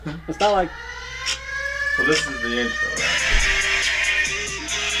It's not like. So this is the intro.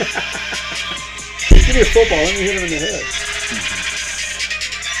 Give me a football. Let me hit him in the head.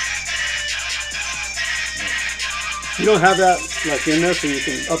 You don't have that like in there, so you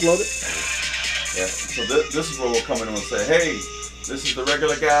can upload it. Yeah. So this is where we'll come in and we'll say, hey, this is the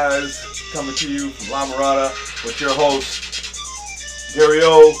regular guys coming to you from La Mirada with your hosts, Gary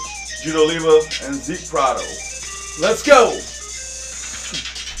O, Jude Oliva, and Zeke Prado. Let's go!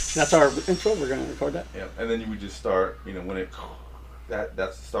 That's our intro. We're going to record that. Yeah, and then you would just start, when that's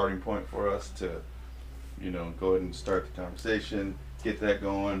the starting point for us to, go ahead and start the conversation, get that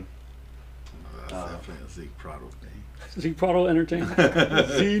going. That's definitely a Zeke Prado thing. Zeke Prado Entertainment.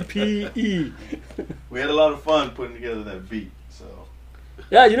 ZPE. We had a lot of fun putting together that beat, so.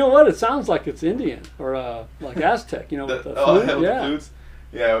 Yeah, you know what? It sounds like it's Indian or like Aztec, with the flute. The flutes.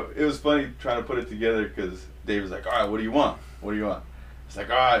 Yeah, it was funny trying to put it together because Dave was like, all right, what do you want? What do you want? It's like,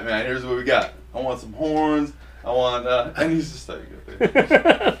 all right, man, here's what we got. I want some horns. I want, and he's just like,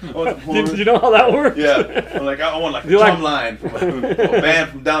 I want some horns. Did you know how that works? Yeah. I'm like, I want like a drum line from a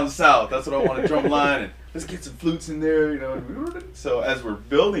band from down south. That's what I want, a drum line. And let's get some flutes in there, So as we're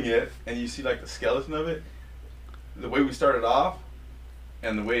building it, and you see like the skeleton of it, the way we started off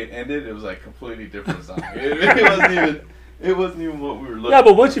and the way it ended, it was like completely different song. It wasn't even what we were looking. Yeah,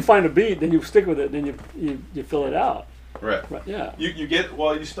 but once you find a beat, then you stick with it. Then you fill it out. Right. Yeah.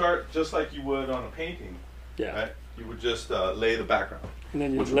 You start just like you would on a painting. Yeah. Right. You would just lay the background. And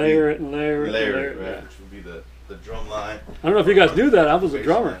then you layer it and layer it. Right. Yeah. Which would be the drum line. I don't know if you guys do that. I was a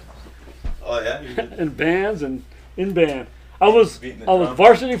drummer. Oh yeah. You did. In bands and in band. I was drum.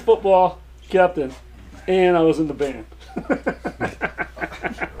 varsity football captain, and I was in the band.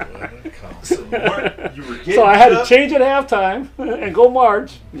 So I had to change at halftime and go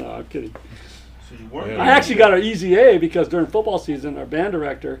march. No, I'm kidding. So you weren't. I actually got an easy A because during football season, our band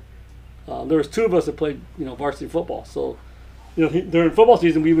director, there was two of us that played, varsity football. So, during football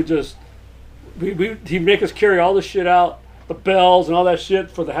season, we would just, he'd make us carry all the shit out, the bells and all that shit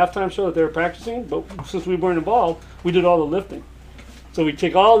for the halftime show that they were practicing. But since we weren't involved, we did all the lifting. So we'd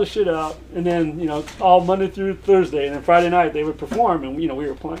take all the shit out, and then, all Monday through Thursday, and then Friday night they would perform, and, we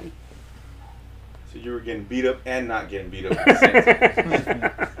were playing. So you were getting beat up and not getting beat up at the same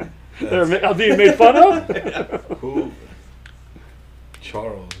time. I was being made fun of? Who?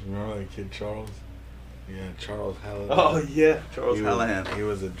 Charles. Remember that kid Charles? Yeah, Charles Hallahan. Oh, yeah. Charles Hallahan. He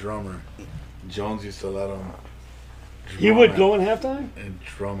was a drummer. Jones used to let him He would go in halftime? and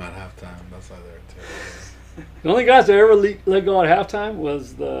drum at halftime. That's how they were terrible. The only guys that ever let go at halftime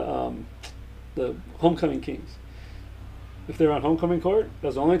was the homecoming kings. If they were on homecoming court,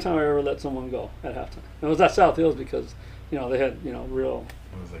 that's the only time I ever let someone go at halftime. And it was at South Hills because, they had, real.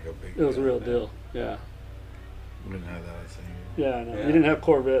 It was like a big. It was a real deal. Yeah. We didn't have that at St. Yeah, no, you didn't have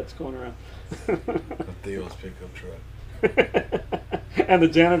Corvettes going around. The Theo's pickup truck. And the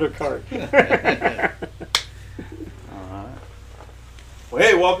janitor cart. All right. Well,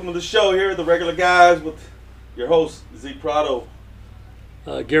 hey, welcome to the show here, the regular guys with your host, Zeke Prado.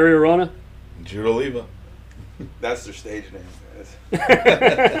 Gary Orona. Jude Oliva. That's their stage name,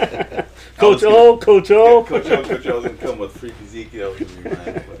 guys. Coach O. Coach O was going to come with Freaky Zeke. That was going to be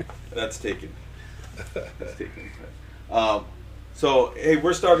mine, but that's taken. So, hey,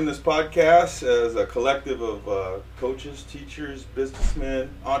 we're starting this podcast as a collective of coaches, teachers, businessmen,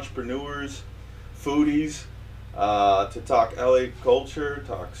 entrepreneurs, foodies, to talk LA culture,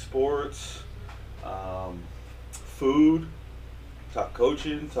 talk sports, food, talk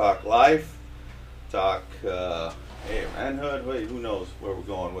coaching, talk life, talk manhood. Wait, who knows where we're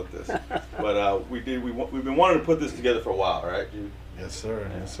going with this? But we've been wanting to put this together for a while, right, Jude? Yes, sir.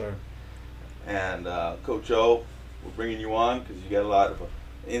 Yeah. Yes, sir. And Coach O, we're bringing you on because you got a lot of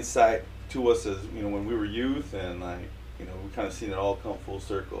insight to us as when we were youth, and we kind of seen it all come full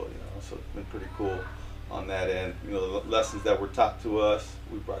circle. So it's been pretty cool on that end. The lessons that were taught to us,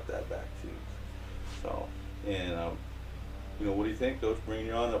 we brought that back too. So, and what do you think, Coach? Bringing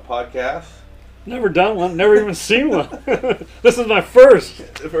you on a podcast. Never done one. Never even seen one. This is my first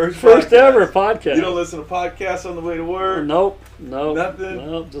ever podcast. You don't listen to podcasts on the way to work? Nope. Nothing?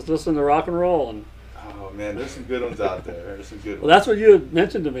 Nope. Just listen to rock and roll. Oh, man, there's some good ones out there. There's some good ones. Well, that's what you had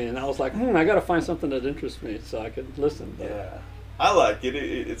mentioned to me, and I was like, I got to find something that interests me so I could listen. But. Yeah. I like it.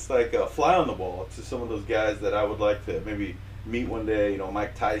 It's like a fly on the wall to some of those guys that I would like to maybe meet one day,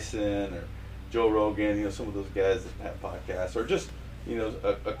 Mike Tyson or Joe Rogan, some of those guys that have podcasts, or just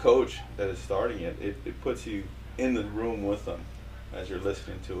a coach that is starting it. It puts you in the room with them as you're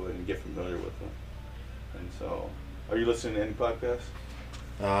listening to it and get familiar with them. And so, are you listening to any podcasts?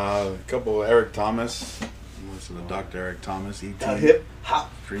 A couple. Eric Thomas Listen to Dr. Eric Thomas, E.T. The hip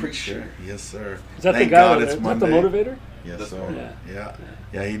hop Preacher. preacher. Yes, sir. Is that Thank the guy? God Is it's that the Monday. motivator? Yes, That's sir. right.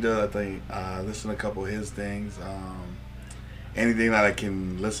 Yeah, he does. I think listen to a couple of his things. Anything that I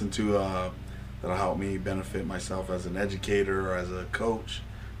can listen to that'll help me benefit myself as an educator or as a coach,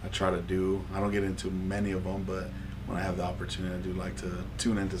 I try to do. I don't get into many of them, but when I have the opportunity, I do like to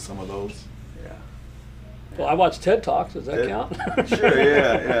tune into some of those. Yeah. Well, I watch TED Talks. Does that count? Sure,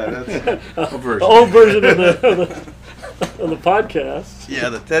 yeah. That's A version. The old version of the podcast. yeah.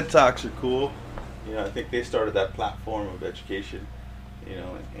 The TED Talks are cool. You know, I think they started that platform of education. You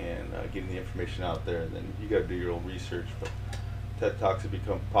know, and getting the information out there, and then you got to do your own research. But TED Talks have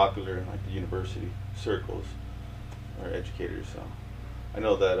become popular in like the university circles or educators. So I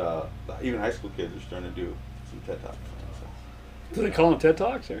know that even high school kids are starting to do some TED Talks. So. Do they call them TED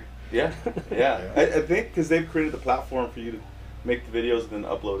Talks or? Yeah. I think because they've created the platform for you to make the videos and then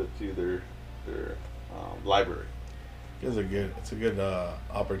upload it to their library. It's a good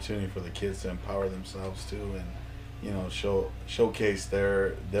opportunity for the kids to empower themselves too, and you know, showcase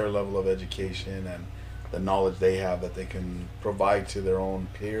their level of education and the knowledge they have that they can provide to their own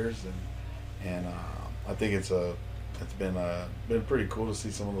peers, and I think it's been pretty cool to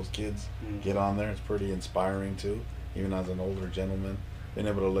see some of those kids get on there. It's pretty inspiring too, even as an older gentleman, being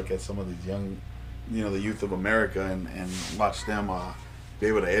able to look at some of these young, you know, the youth of America and watch them be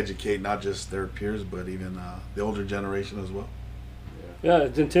able to educate not just their peers but even the older generation as well. Yeah,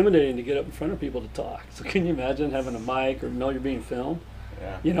 it's intimidating to get up in front of people to talk. So can you imagine having a mic or know you're being filmed?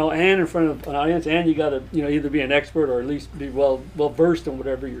 Yeah. You know, and in front of an audience, and you got to, you know, either be an expert or at least be well versed in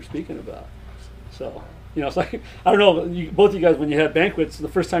whatever you're speaking about. So, you know, it's like, I don't know, both of you guys, when you had banquets, the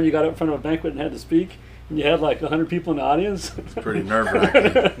first time you got up in front of a banquet and had to speak, and you had like 100 people in the audience. It's pretty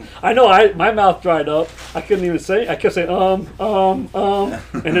nerve-wracking. I know, my mouth dried up. I couldn't even say. I kept saying and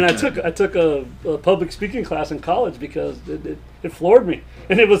then I took a public speaking class in college because it floored me.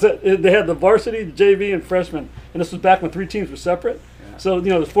 And they had the varsity, the JV, and freshmen. And this was back when 3 teams were separate. Yeah. So you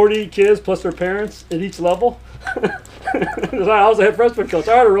know, there's 40 kids plus their parents at each level. I was the head freshman coach.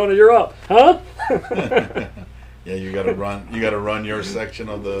 All right, Orona, you're up, huh? Yeah, you got to run. You got to run your section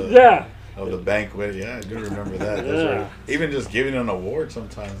of the of the banquet. Yeah, I do remember that. Yeah. Even just giving an award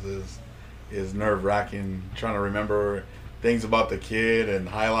sometimes is nerve-wracking. Trying to remember things about the kid and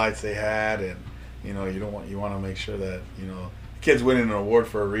highlights they had, and you know, you want to make sure that, you know, the kid's winning an award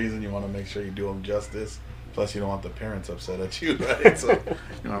for a reason. You want to make sure you do them justice. Plus, you don't want the parents upset at you, right? So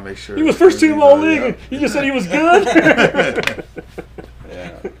you want to make sure he was first team all league. And you just said he was good.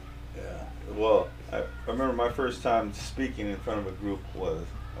 Yeah. Well, I remember my first time speaking in front of a group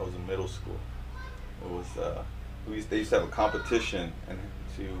I was in middle school. It was they used to have a competition, and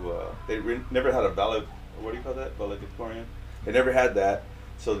they never had a what do you call that, valedictorian? They never had that,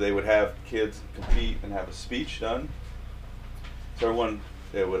 so they would have kids compete and have a speech done. So everyone,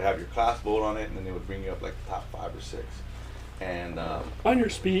 they would have your class vote on it, and then they would bring you up like the top 5 or 6. And on your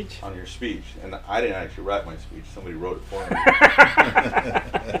speech. On your speech, and I didn't actually write my speech. Somebody wrote it for me.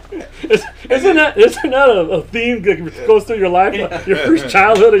 Isn't that a theme that goes through your life? Yeah. Your first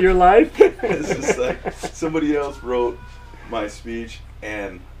childhood of your life. It's just like somebody else wrote my speech,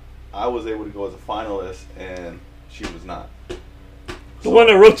 and I was able to go as a finalist, and she was not. The one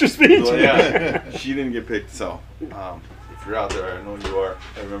that wrote your speech. So, yeah, she didn't get picked. So if you're out there, I know you are.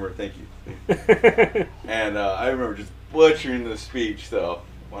 I remember. Thank you. And I remember just butchering the speech, though,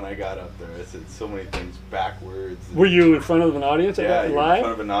 when I got up there. I said so many things backwards. Were you in front of an audience at that live? In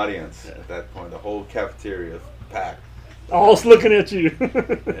front of an audience at that point. The whole cafeteria packed. All looking at you.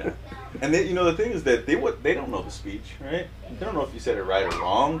 Yeah. And they, you know, the thing is that they don't know the speech, right? They don't know if you said it right or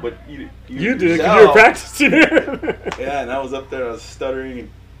wrong, but you do, because you were practicing it. Yeah, and I was up there, I was stuttering, and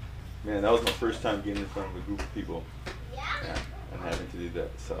man, that was my first time getting in front of a group of people, yeah, and having to do that.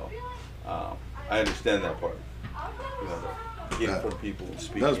 So I understand that part. You know, getting in front of people and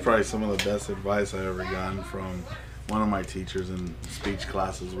speaking. That was probably some of the best advice I ever gotten from one of my teachers in speech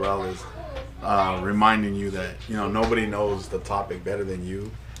class as well, is reminding you that, you know, nobody knows the topic better than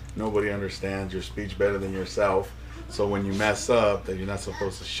you. Nobody understands your speech better than yourself. So when you mess up, that you're not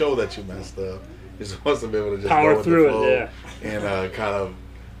supposed to show that you messed up. You're supposed to be able to just power go with through the flow, it, and kind of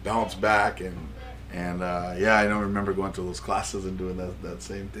bounce back. And yeah, I don't remember going to those classes and doing that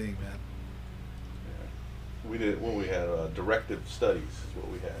same thing, man. We did when we had directive studies is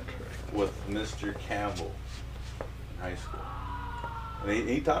what we had with Mr. Campbell in high school, and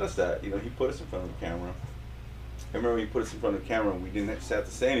he taught us that. You know, he put us in front of the camera. I remember he put us in front of the camera and we didn't have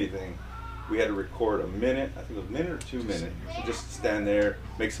to say anything. We had to record a minute, I think it was a minute or 2 minutes. So just stand there,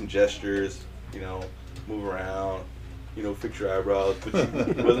 make some gestures, you know, move around, fix your eyebrows.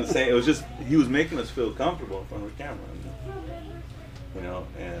 But he wasn't saying, it was just, he was making us feel comfortable in front of the camera.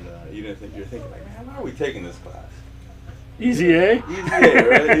 And you're thinking like, man, why are we taking this class? Easy A? Easy A,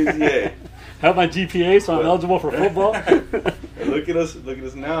 right? Easy A. Have my GPA so I'm eligible for football. And look at us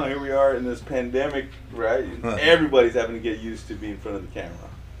now. Here we are in this pandemic, right? Everybody's having to get used to being in front of the camera.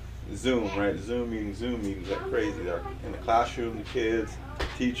 Zoom, right? Zoom meetings, like crazy. They're in the classroom, the kids,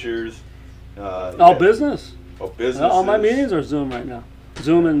 teachers. All business. Oh, business. All my meetings are Zoom right now.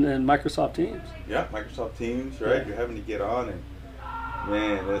 Zoom and Microsoft Teams. Yeah, Microsoft Teams, right? Yeah. You're having to get on, and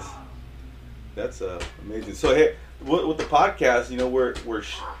man, that's amazing. So hey, with the podcast,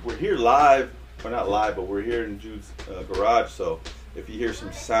 we're here live. We're not live, but we're here in Jude's garage. So if you hear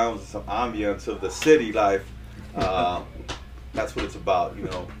some sounds, some ambience of the city life, that's what it's about.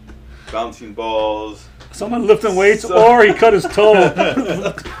 Bouncing balls. Someone lifting weights, or he cut his toe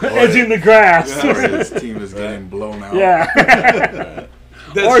edging the grass. Or his team is getting blown out. Yeah.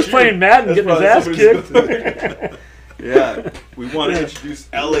 Or he's playing Madden, getting his ass kicked. Yeah, we want to introduce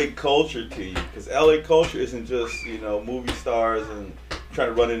LA culture to you, because LA culture isn't just movie stars and trying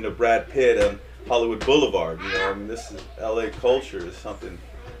to run into Brad Pitt on Hollywood Boulevard. This is LA culture is something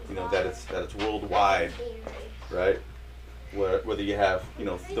that it's worldwide, right? Whether you have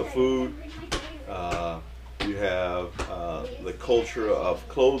the food, you have the culture of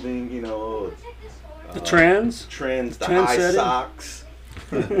clothing, the trends, the high setting. Socks.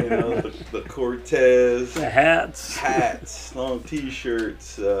 The Cortez, the hats, long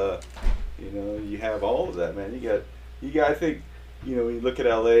T-shirts. You have all of that, man. You got. I think, when you look at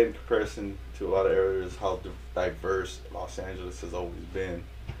LA in comparison to a lot of areas, how diverse Los Angeles has always been.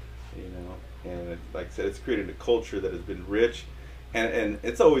 And like I said, it's created a culture that has been rich, and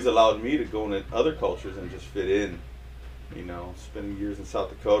it's always allowed me to go into other cultures and just fit in. Spending years in South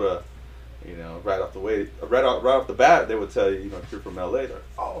Dakota. Right off the bat, they would tell you, if you're from LA, they're like,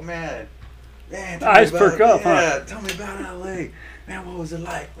 oh man, eyes perk up, huh? Tell me about LA, man. What was it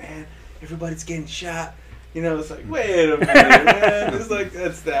like, man? Everybody's getting shot. It's like, wait a minute, man. It's like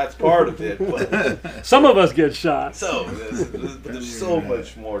that's part of it. But some of us get shot. So there's so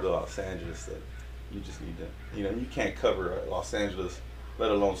much more to Los Angeles that you just need to, you can't cover Los Angeles,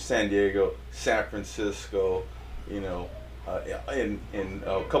 let alone San Diego, San Francisco, in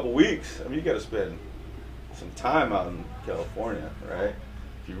a couple weeks. You got to spend some time out in California, right?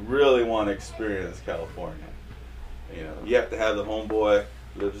 If you really want to experience California, you have to have the homeboy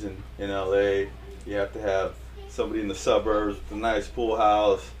lives in LA. You have to have somebody in the suburbs with a nice pool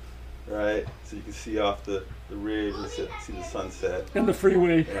house, right? So you can see off the ridge and see the sunset and the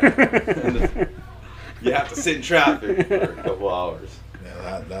freeway. You have to sit in traffic for a couple hours.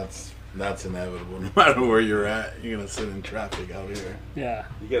 Yeah, that's inevitable. No matter where you're at, you're gonna sit in traffic out here. Yeah.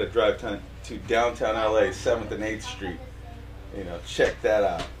 You gotta drive to downtown LA, 7th and 8th Street. Check that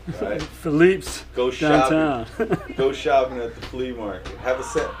out. Right? Philippe's. Go downtown. shopping. Go shopping at the flea market. Have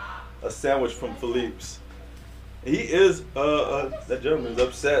a sandwich from Philippe's. He is that gentleman's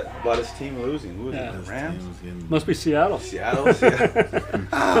upset about his team losing. Who is it? The Rams? Must be Seattle. Seattle.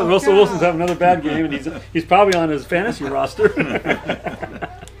 Russell Wilson's having another bad game, and he's probably on his fantasy roster.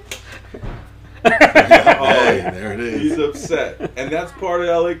 There it is. He's upset, and that's part of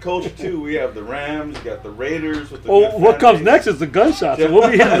LA culture too. We have the Rams, you got the Raiders with the. What comes next is the gunshots, and we'll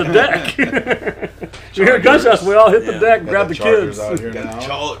be hitting the deck. You hear gunshots, we all hit the deck, and grab the kids. Got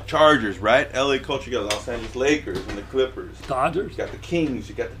the Chargers, right? LA culture. You got Los Angeles Lakers and the Clippers. Dodgers. You got the Kings.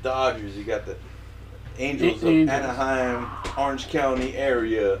 You got the Dodgers. You got the Angels of Anaheim, Orange County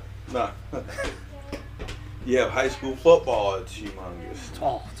area. No. You have high school football. It's humongous.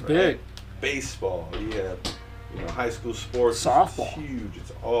 Oh, it's big. Baseball, you have high school sports, softball, it's huge.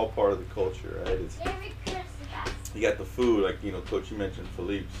 It's all part of the culture, right? You got the food, like Coach, you mentioned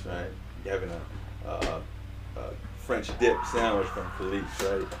Philippe's, right? You're having a French dip sandwich from Philippe's,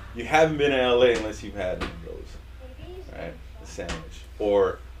 right? You haven't been in LA unless you've had one of those, right? A sandwich,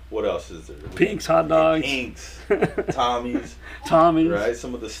 or what else is there? Pink's hot dogs, Pink's, Tommy's, right?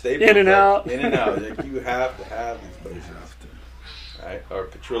 Some of the staples, In-N-Out. Like you have to have these places. Right? Or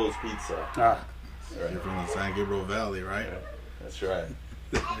Petrillo's Pizza. Right. You're from the San Gabriel Valley, right? Yeah, that's right.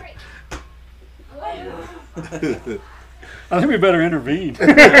 I think we better intervene.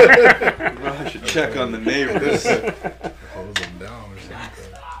 I should check on the neighbors. Hose them down or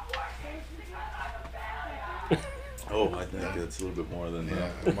something. Oh, I think that's a little bit more than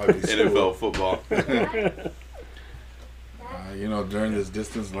it might be NFL football. During this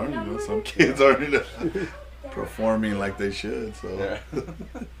distance learning, some kids aren't performing like they should, so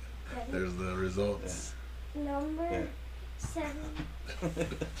there's the results. Number 7.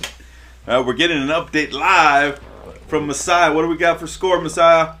 We're getting an update live from Messiah. What do we got for score,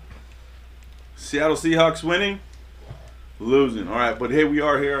 Messiah? Seattle Seahawks winning? Losing. All right, but hey, we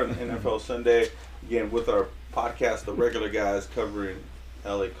are here on NFL Sunday, again, with our podcast, The Regular Guys, covering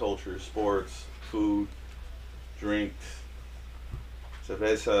LA culture, sports, food, drinks,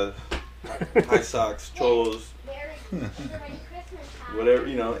 cerveza, high socks, cholos, whatever,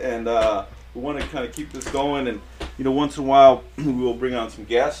 and we want to kind of keep this going, and, once in a while, we will bring on some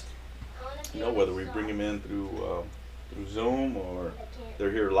guests, whether we bring them in through Zoom or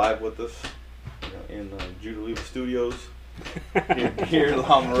they're here live with us, in Jude Oliva Studios. Here in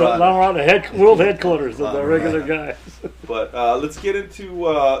La Mirada, world headquarters of the Regular Guys. But let's get into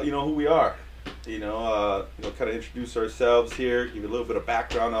who we are. Kind of introduce ourselves here, give you a little bit of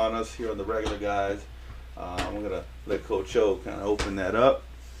background on us here on the Regular Guys. I'm gonna let Coach O kind of open that up,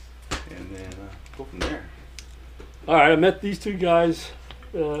 and then go from there. All right, I met these two guys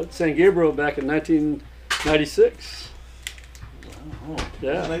at San Gabriel back in 1996. Wow.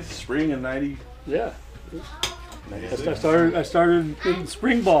 Yeah. Nice spring in 90. Yeah. 96. I started in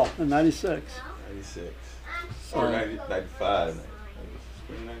spring ball in 96. 96. Or 95.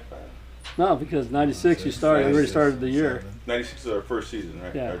 Spring 95. No, because 96 you already started the year. 96 is our first season,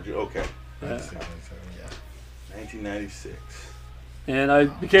 right? Yeah. Okay. Yeah. 1996. And I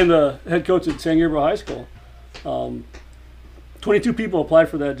became the head coach at San Gabriel High School. 22 people applied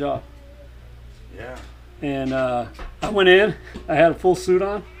for that job. Yeah. And I went in. I had a full suit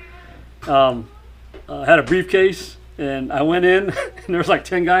on. I had a briefcase, and I went in, and there was like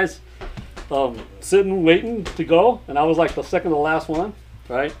 10 guys sitting, waiting to go, and I was like the second to the last one,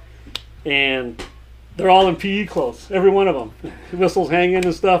 right? And they're all in PE clothes, every one of them, whistles hanging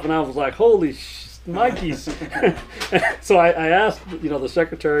and stuff, and I was like, holy Nikes. So I asked, the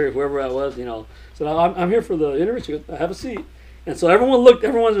secretary or whoever I was, said, I'm here for the interview. She goes, have a seat. And so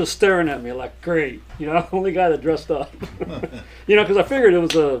everyone's just staring at me like, great, only guy that dressed up, because I figured it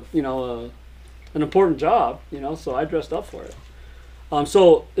was an important job, so I dressed up for it.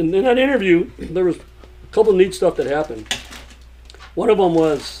 So in that interview, there was a couple of neat stuff that happened. One of them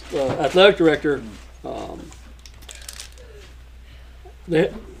was athletic director.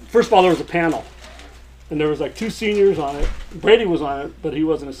 First of all, there was a panel, and there was like 2 seniors on it. Brady was on it, but he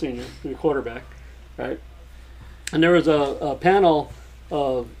wasn't a senior, he was a quarterback, right? And there was a panel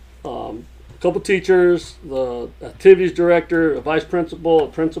of a couple teachers, the activities director, a vice principal, a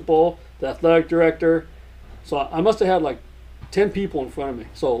principal, the athletic director. So I must have had like 10 people in front of me.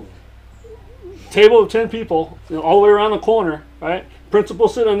 So table of 10 people, all the way around the corner, right? Principal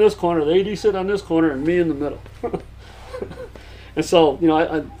sit on this corner, the AD sit on this corner, and me in the middle. And so,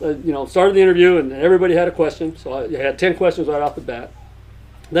 I started the interview, and everybody had a question. So I had 10 questions right off the bat.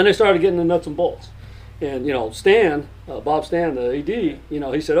 Then they started getting the nuts and bolts. And, Stan, Bob Stan, the AD,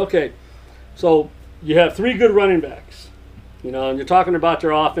 he said, okay, so you have 3 good running backs. And you're talking about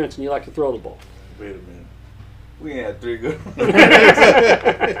your offense, and you like to throw the ball. Wait a minute. We ain't had 3 good.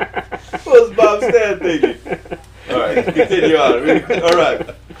 What's Bob Stan thinking? All right, continue on. All right.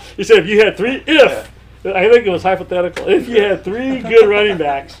 He said if you had 3, I think it was hypothetical, if you had 3 good running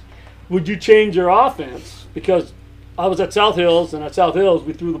backs, would you change your offense? Because I was at South Hills, and at South Hills,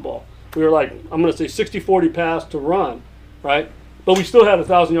 we threw the ball. We were like, I'm going to say 60-40 pass to run, right? But we still had a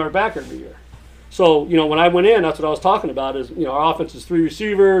 1,000-yard back every year. So, when I went in, that's what I was talking about is, our offense is 3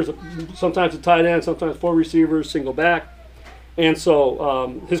 receivers, sometimes a tight end, sometimes 4 receivers, single back. And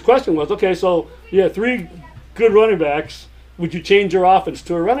so his question was, okay, so you had 3 good running backs. Would you change your offense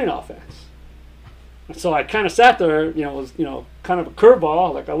to a running offense? And so I kind of sat there, it was, kind of a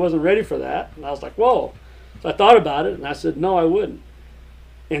curveball, like I wasn't ready for that. And I was like, whoa. So I thought about it, and I said, no, I wouldn't.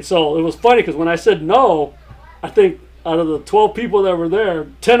 And so it was funny because when I said no, I think out of the 12 people that were there,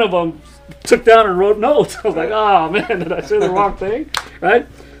 10 of them took down and wrote notes. I was like, oh man, did I say the wrong thing, right?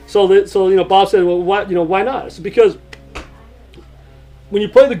 So Bob said, well, why not? It's because when you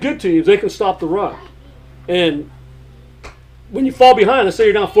play the good teams, they can stop the run, and when you fall behind, let's say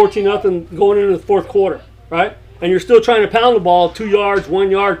you're down 14-0 going into the 4th quarter, right? And you're still trying to pound the ball 2 yards,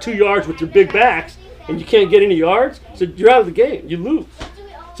 1 yard, 2 yards with your big backs, and you can't get any yards, so you're out of the game. You lose.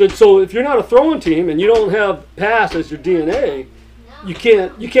 So if you're not a throwing team and you don't have pass as your DNA, you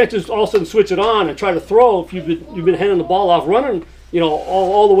can't just all of a sudden switch it on and try to throw if you've been handing the ball off running,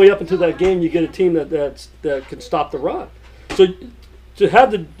 all the way up into that game. You get a team that can stop the run. So to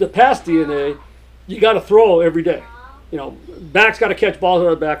have the pass DNA, you got to throw every day. Backs got to catch balls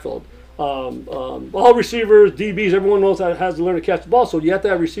out of the backfield. All receivers, DBs, everyone knows how has to learn to catch the ball. So you have to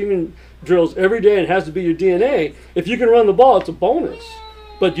have receiving drills every day, and it has to be your DNA. If you can run the ball, it's a bonus.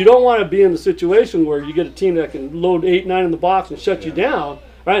 But you don't want to be in the situation where you get a team that can load 8, 9 in the box and shut you down,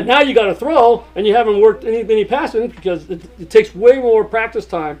 Right now you got to throw, and you haven't worked any passing because it takes way more practice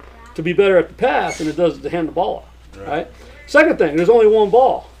time to be better at the pass than it does to hand the ball off. Right? Second thing, there's only one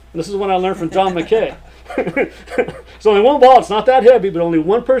ball. And this is what I learned from John McKay. There's only one ball. It's not that heavy, but only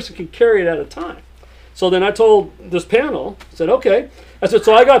one person can carry it at a time. So then I told this panel, I said, okay. I said,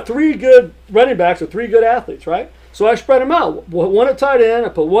 so I got 3 good running backs or 3 good athletes, right? So I spread them out. One at tight end, I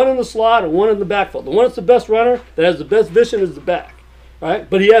put one in the slot and one in the backfield. The one that's the best runner, that has the best vision is the back, right?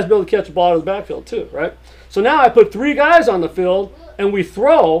 But he has to be able to catch the ball out of the backfield too, right? So now I put 3 guys on the field and we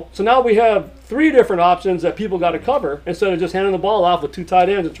throw. So now we have 3 different options that people got to cover instead of just handing the ball off with 2 tight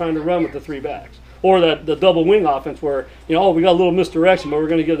ends and trying to run with the 3 backs. Or the double wing offense where, we got a little misdirection, but we're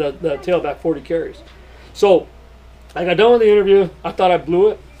going to give the tailback 40 carries. So I got done with the interview. I thought I blew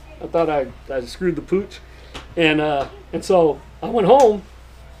it. I thought I screwed the pooch. And so I went home,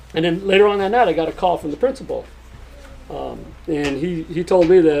 and then later on that night I got a call from the principal. And he told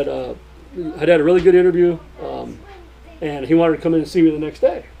me that I'd had a really good interview, and he wanted to come in and see me the next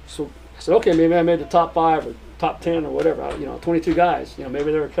day. So I said, okay, maybe I made the top 5 or top 10 or whatever. 22 guys.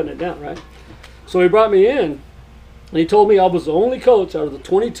 Maybe they were cutting it down, right? So he brought me in, and he told me I was the only coach out of the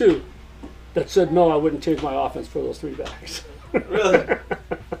 22 that said no, I wouldn't change my offense for those 3 backs. Really?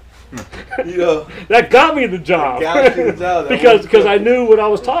 That got me the job. because I knew what I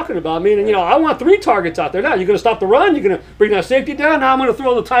was talking about. Meaning, I want 3 targets out there. Now you're going to stop the run. You're going to bring that safety down. Now I'm going to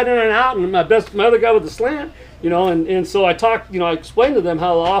throw the tight end out, and my other guy with the slant. And so I talked. I explained to them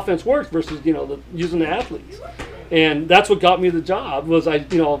how the offense works versus using the athletes. And that's what got me the job. Was I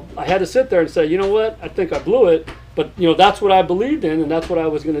had to sit there and say, you know what, I think I blew it, but that's what I believed in, and that's what I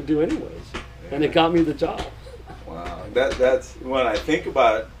was going to do anyways. And it got me the job. Wow, that's when I think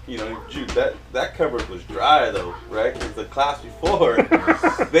about it. Jude, that cupboard was dry though, right? Because the class before,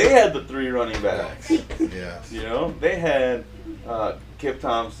 they had the 3 running backs. Yes. They had Kip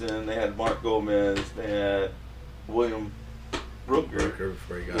Thompson, they had Mark Gomez, they had William Brooker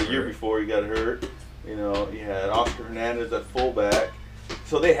before he got the year before he got hurt. You had Oscar Hernandez at fullback.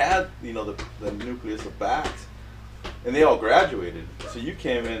 So they had, the nucleus of backs. And they all graduated. So you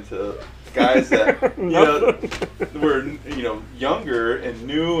came into guys that, were, younger and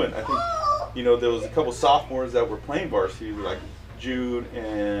new. And I think, there was a couple sophomores that were playing varsity, like Jude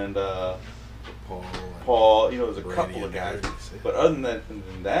and Paul. There was a couple of guys. But other than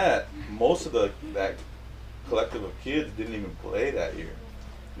that, most of that collective of kids didn't even play that year.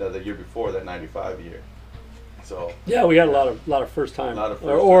 The year before, that 95 year. So yeah, we had a lot of first time.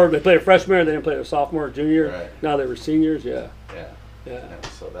 Or they played a freshman, and they didn't play a sophomore or junior. Right. Now they were seniors. Yeah.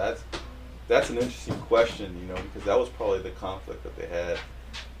 So that's an interesting question, because that was probably the conflict that they had,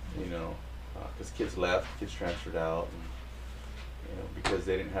 because kids left, kids transferred out, and, because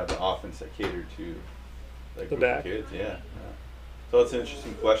they didn't have the offense that catered to that group of kids. Yeah. So it's an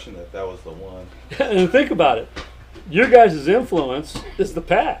interesting question that was the one. And think about it. Your guys' influence is the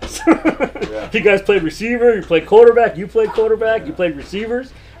pass. You guys played receiver, you played quarterback, you played quarterback, you played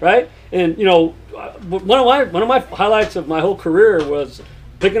receivers, right? And one of my highlights of my whole career was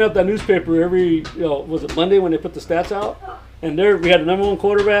picking up that newspaper every was it Monday when they put the stats out? And there we had the number 1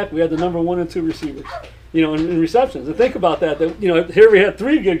 quarterback, we had the number 1 and 2 receivers, in receptions. And think about that. Here we had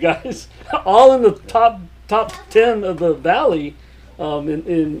 3 good guys, all in the top 10 of the valley,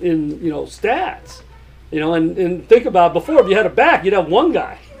 in stats. And think about before, if you had a back, you'd have 1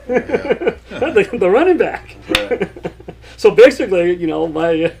 guy, the running back. Right. So basically,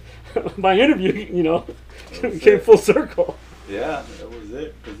 my interview, came full circle. Yeah, that was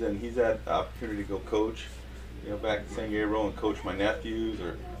it. Because then he's had the opportunity to go coach, back in San Gabriel and coach my nephews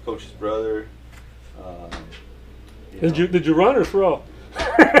or coach his brother. Did you run or throw?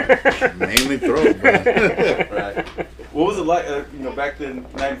 Mainly throw. Right. What was it like, back then,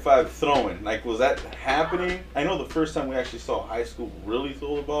 95 throwing? Like, was that happening? I know the first time we actually saw high school really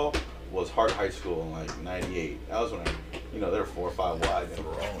throw the ball was Hart High School in, 98. That was when they were 4 or 5 wide.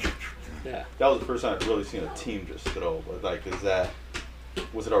 Yeah. That was the first time I've really seen a team just throw. But,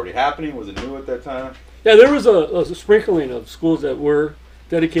 was it already happening? Was it new at that time? Yeah, there was a sprinkling of schools that were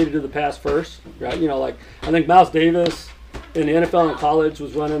dedicated to the pass first, right? I think Miles Davis in the NFL and college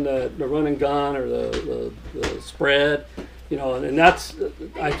was running the run and gun or the spread, and that's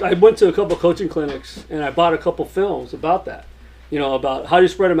I went to a couple coaching clinics and I bought a couple films about that, about how you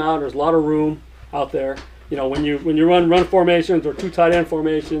spread them out. There's a lot of room out there, when you run formations or 2 tight end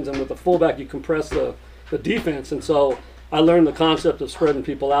formations, and with the fullback you compress the defense. And so I learned the concept of spreading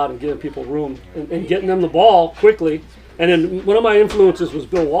people out and giving people room and getting them the ball quickly. And then one of my influences was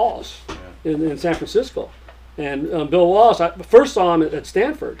Bill Walsh in San Francisco. And Bill Walsh, I first saw him at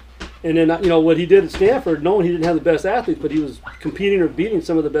Stanford, And then, what he did at Stanford, knowing he didn't have the best athletes, but he was competing or beating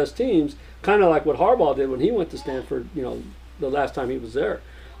some of the best teams, kind of like what Harbaugh did when he went to Stanford, the last time he was there,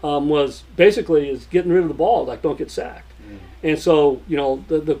 was basically is getting rid of the ball, like don't get sacked. And so,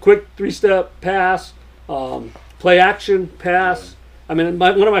 the quick 3-step pass, play action pass. I mean,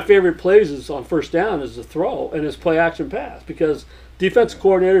 one of my favorite plays is on first down is the throw and it's play action pass, because defense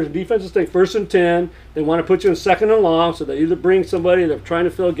coordinators and defenses think 1st and 10. They want to put you in 2nd and long, so they either bring somebody, they're trying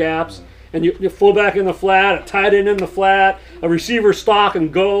to fill gaps, and you full back in the flat, a tight end in the flat, a receiver stock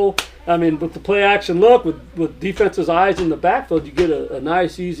and go. I mean, with the play action look, with defenses' eyes in the backfield, you get a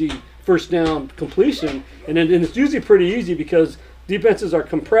nice, easy first down completion. And it's usually pretty easy because defenses are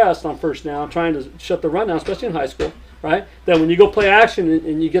compressed on first down, trying to shut the run down, especially in high school. Right? That when you go play action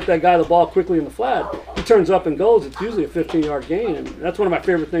and you get that guy the ball quickly in the flat, he turns up and goes. It's usually a 15-yard gain, and that's one of my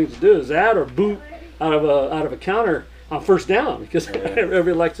favorite things to do is that or boot out of a counter on first down, because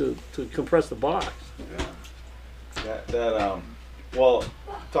everybody likes to compress the box. Yeah. Well,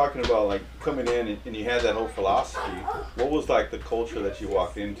 talking about like coming in and you had that whole philosophy. What was like the culture that you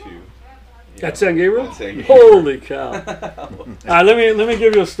walked into? At San Gabriel? Holy cow! All right, let me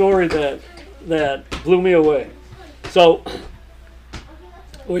give you a story that blew me away. So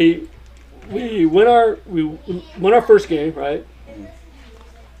we win our first game, right?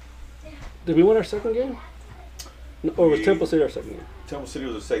 Did we win our second game? Or was Temple City our second game? Temple City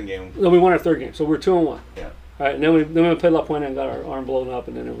was the second game. No, we won our third game, so we're 2-1. Yeah. Right, and then we played La Puente and got our arm blown up,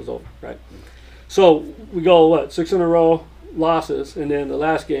 and then it was over. Right. So we go 6 in a row losses, and then the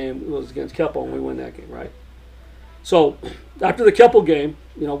last game was against Keppel, and we win that game. Right. So after the Keppel game,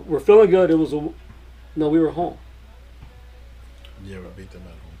 we're feeling good. We were home. Yeah, we beat them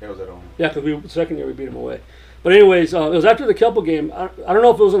at home. It was at home. Yeah, because the second year we beat them away. But anyways, it was after the Keppel game. I don't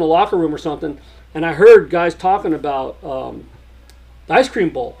know if it was in the locker room or something, and I heard guys talking about the ice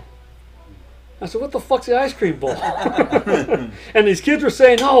cream bowl. I said, "What the fuck's the ice cream bowl?" And these kids were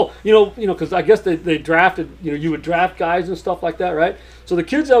saying, "No, because I guess they drafted. You would draft guys and stuff like that, right? So the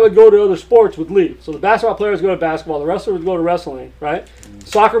kids that would go to other sports would leave. So the basketball players would go to basketball, the wrestlers would go to wrestling, right?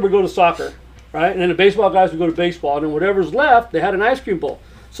 Soccer would go to soccer." Right, and then the baseball guys would go to baseball, and then whatever's left, they had an ice cream bowl.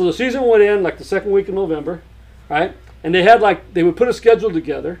 So the season went in like the second week of November, right? And they would put a schedule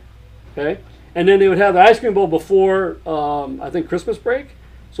together, okay? And then they would have the ice cream bowl before I think Christmas break.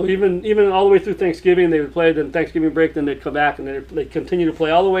 So even all the way through Thanksgiving, they would play. Then Thanksgiving break, then they'd come back and they'd continue to play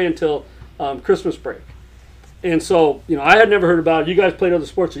all the way until Christmas break. And so I had never heard about it. You guys played other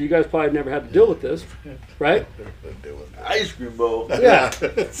sports, so you guys probably never had to deal with this, right? Ice cream bowl. Yeah.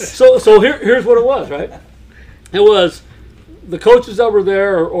 So here's what it was, right? It was the coaches that were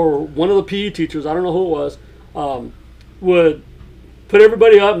there, or one of the PE teachers, I don't know who it was, would put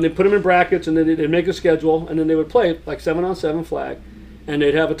everybody up and they'd put them in brackets, and then they'd make a schedule, and then they would play like 7-on-7 flag, and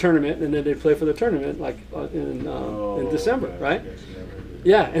they'd have a tournament, and then they'd play for the tournament like in December, right?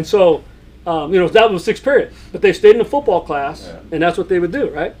 Yeah, and so that was 6 periods, but they stayed in the football class, and that's what they would do,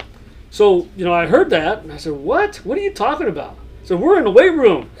 right? So, I heard that, and I said, what? What are you talking about? So we're in the weight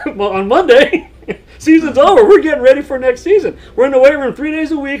room on Monday. Season's over. We're getting ready for next season. We're in the weight room 3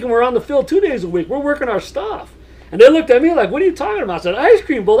 days a week, and we're on the field 2 days a week. We're working our stuff. And they looked at me like, what are you talking about? I said, ice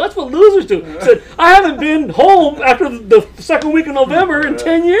cream bowl, that's what losers do. I said, I haven't been home after the second week of November in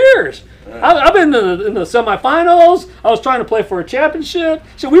 10 years. I've been in the semifinals. I was trying to play for a championship.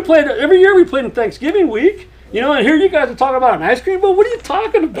 So we played every year. We played in Thanksgiving week. And here you guys are talking about an ice cream bowl. What are you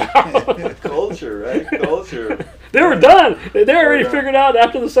talking about? Culture, right? Culture. They were done. They already figured out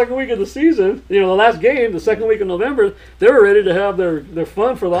after the second week of the season, the last game, the second week of November, they were ready to have their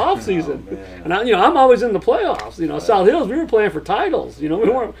fun for the off season. And I'm always in the playoffs. South Hills, we were playing for titles. We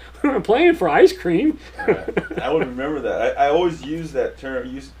weren't playing for ice cream. Right. I would remember that. I always use that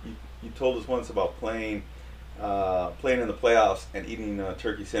term. You told us once about playing in the playoffs and eating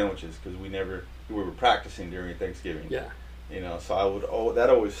turkey sandwiches, because we were practicing during Thanksgiving. Yeah. So that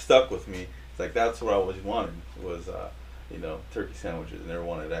always stuck with me. It's like that's what I always wanted was turkey sandwiches. I never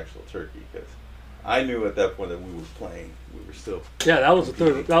wanted actual turkey, because I knew at that point that we were playing. We were still. Yeah, that was the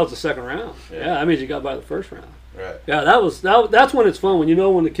third. That was the second round. Yeah, that means you got by the first round. Right. Yeah, that's when it's fun,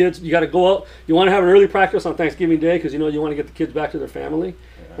 when when the kids, you got to go out. You want to have an early practice on Thanksgiving Day, because you want to get the kids back to their family.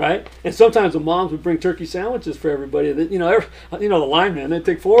 Right, and sometimes the moms would bring turkey sandwiches for everybody. That the linemen, they'd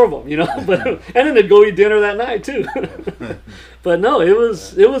take 4 of them, but and then they'd go eat dinner that night too. But no,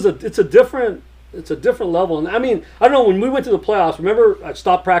 it's a different level. And I mean, I don't know, when we went to the playoffs, remember I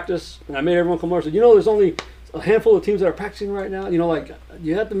stopped practice and I made everyone come over and said, there's only a handful of teams that are practicing right now. You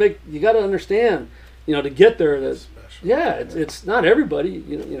got to understand, to get there. That it's not everybody.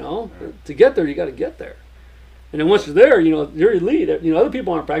 To get there, you got to get there. And then once you're there, you're elite. Other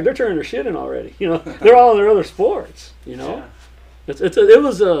people aren't practicing; they're turning their shit in already. They're all in their other sports. Yeah. It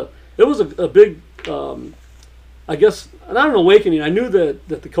was a big, I guess, not an awakening. I knew that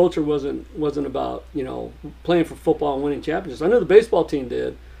the culture wasn't about playing for football and winning championships. I knew the baseball team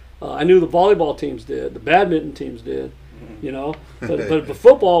did. I knew the volleyball teams did. The badminton teams did. But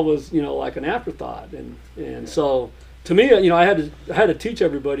football was like an afterthought, and so. To me, I had to teach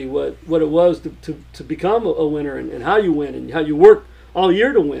everybody what it was to become a winner and how you win and how you work all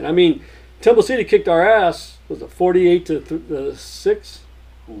year to win. I mean, Temple City kicked our ass. Was it 48-6?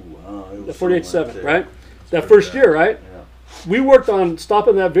 Ooh, 48-7, right? That first year, right? Yeah. We worked on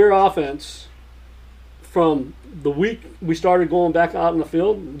stopping that veer offense from the week we started going back out in the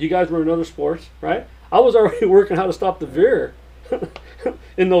field. You guys were in other sports, right? I was already working how to stop the veer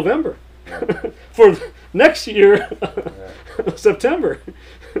in November. For next year, September.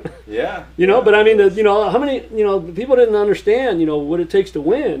 Yeah. But I mean, how many, people didn't understand, what it takes to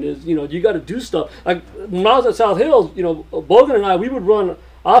win is, you got to do stuff. Like when I was at South Hills, Bogan and I, we would run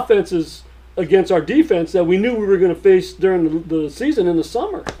offenses against our defense that we knew we were going to face during the season in the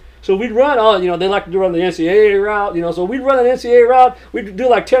summer. So we'd run, they like to run the NCAA route, so we'd run an NCAA route. We'd do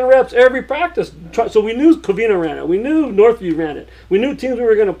like 10 reps every practice. So we knew Covina ran it. We knew Northview ran it. We knew teams we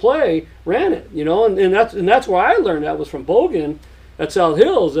were going to play ran it, and that's where I learned that was from Bogan at South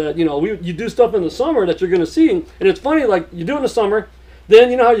Hills, that, you do stuff in the summer that you're going to see. And it's funny, like you do it in the summer,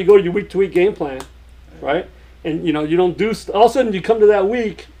 then how you go to your week-to-week game plan, right? And, you don't do, all of a sudden you come to that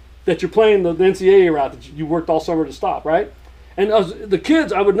week that you're playing the NCAA route that you worked all summer to stop, right? And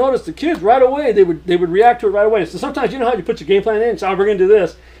I would notice the kids right away, they would react to it right away. So sometimes how you put your game plan in, so we're going to do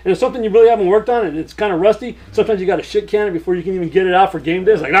this. And it's something you really haven't worked on and it's kind of rusty. Sometimes you got to shit can it before you can even get it out for game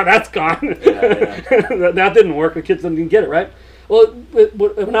day. It's like, no, that's gone. Yeah. that didn't work. The kids didn't get it, right? Well,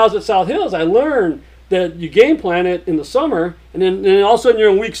 when I was at South Hills, I learned that you game plan it in the summer, and then all of a sudden you're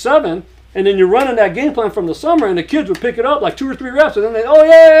in week 7, and then you're running that game plan from the summer, and the kids would pick it up like 2 or 3 reps, and then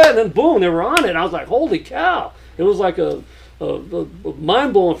and then boom, they were on it. I was like, holy cow. It was like a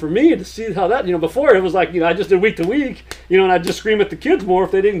mind-blowing for me to see how that, before it was like, I just did week to week, and I'd just scream at the kids more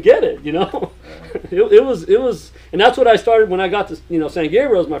if they didn't get it, It was, and that's what I started when I got to, San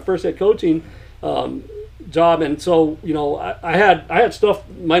Gabriel's my first head coaching job. And so, I had stuff,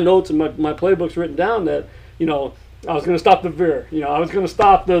 my notes and my playbooks written down that, I was going to stop the veer, I was going to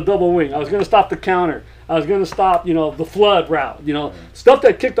stop the double wing, I was going to stop the counter, I was going to stop, the flood route, stuff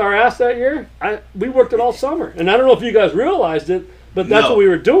that kicked our ass that year. We worked it all summer, and I don't know if you guys realized it, but that's what we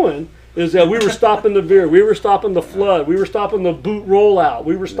were doing. Is that we were stopping the veer, we were stopping the flood, we were stopping the boot rollout,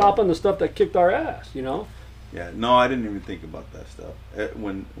 we were stopping the stuff that kicked our ass, Yeah, no, I didn't even think about that stuff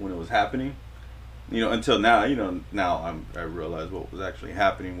when it was happening. Until now, now I realize what was actually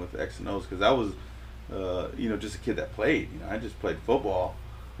happening with X and O's, because I was, just a kid that played. I just played football.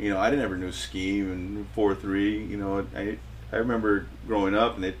 I never knew scheme and 4-3. I remember growing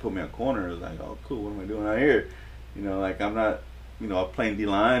up and they'd put me on corner. I was like, oh, cool, what am I doing out here? Like I'm not, playing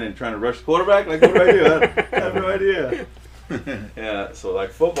D-line and trying to rush the quarterback. Like, what do I do? I have no idea. Yeah, so like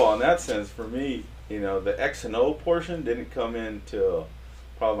football in that sense for me, the X and O portion didn't come in till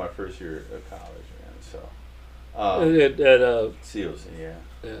probably my first year of college, man. So at COC, yeah.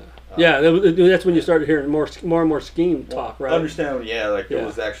 That's when you started hearing more and more scheme talk, right? Understand? Yeah, like there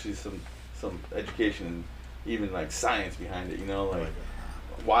was actually some education and even like science behind it. Like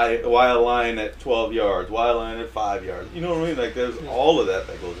why a line at 12 yards, why a line at 5 yards. You know what I mean? Like there's all of that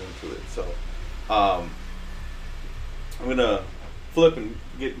goes into it. So I'm gonna flip and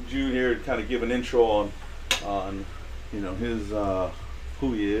get Jude here to kind of give an intro on his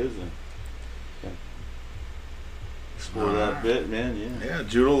who he is and explore that a bit, man. Yeah,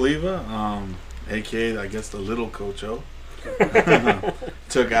 Jude Oliva, aka I guess the little Coach O.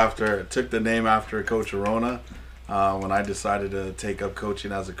 took the name after Coach Orona when I decided to take up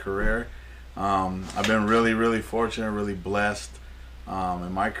coaching as a career. I've been really, really fortunate, really blessed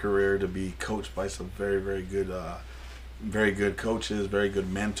in my career to be coached by some very, very good coaches, very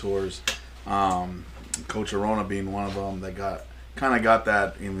good mentors. Coach Orona being one of them that got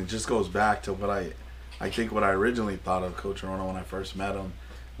that, and it just goes back to what I think what I originally thought of Coach Orona when I first met him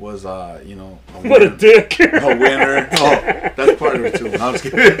was, a what a dick, a winner. Oh, that's part of it too. No, I'm just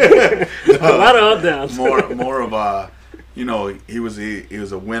kidding. A lot of up downs. More of a, he was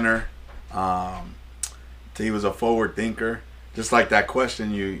a winner. He was a forward thinker. Just like that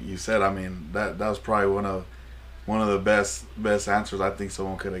question you said. I mean, that was probably one of the best answers I think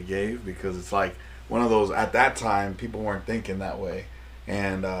someone could have gave, because it's like one of those, at that time people weren't thinking that way.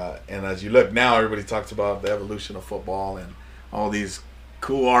 And as you look now, everybody talks about the evolution of football and all these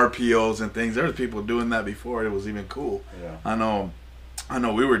cool RPOs and things. There was people doing that before it was even cool. Yeah. I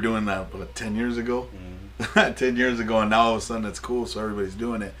know we were doing that 10 years ago. Mm-hmm. 10 years ago, and now all of a sudden it's cool, so everybody's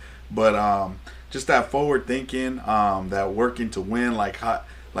doing it. But just that forward thinking, that working to win,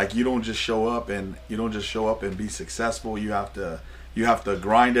 like you don't just show up and be successful. You have to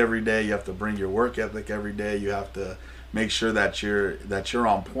grind every day. You have to bring your work ethic every day. You have to make sure that you're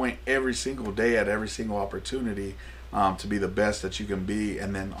on point every single day at every single opportunity, to be the best that you can be.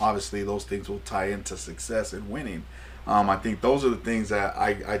 And then obviously those things will tie into success and winning. I think those are the things that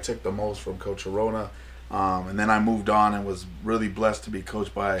I took the most from Coach Orona. And then I moved on and was really blessed to be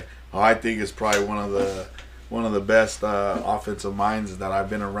coached by who I think is probably one of the best offensive minds that I've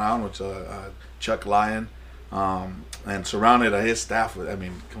been around, which Chuck Lyon. And surrounded his staff with, I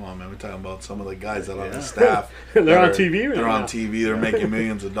mean, come on, man, we're talking about some of the guys that are on the staff. They're on TV right They're now. on TV. They're making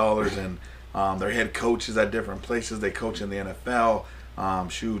millions of dollars, and they're head coaches at different places. They coach in the NFL.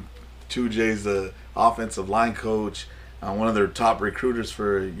 Jay's the offensive line coach. One of their top recruiters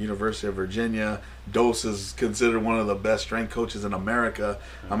for University of Virginia. Dose is considered one of the best strength coaches in America.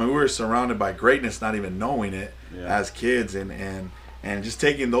 I mean, we were surrounded by greatness, not even knowing it as kids, and just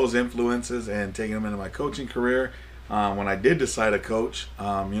taking those influences and taking them into my coaching career. When I did decide to coach,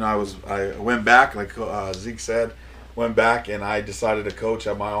 I went back, like Zeke said, went back and I decided to coach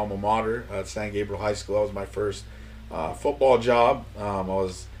at my alma mater at San Gabriel High School. That was my first football job. I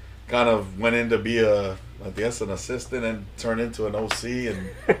was went in to be an assistant and turned into an OC, and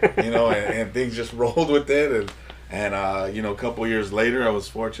and things just rolled with it. And a couple years later, I was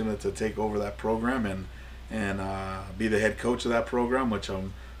fortunate to take over that program and be the head coach of that program, which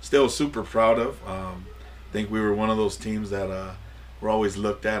I'm still super proud of. I think we were one of those teams that were always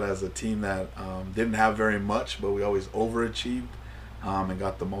looked at as a team that didn't have very much, but we always overachieved and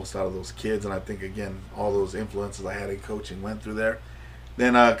got the most out of those kids. And I think, again, all those influences I had in coaching went through there.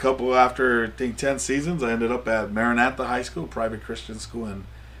 Then after, I think, 10 seasons, I ended up at Maranatha High School, private Christian school in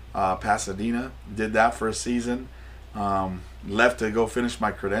Pasadena. Did that for a season. Left to go finish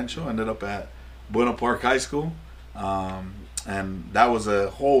my credential. Ended up at Buena Park High School. And that was a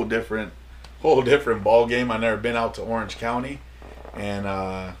whole different ball game. I never been out to Orange County, and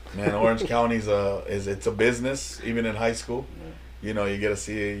man, Orange County's it's a business even in high school. You get to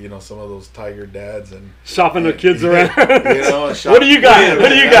see some of those Tiger dads and shopping their kids around. What do you got? What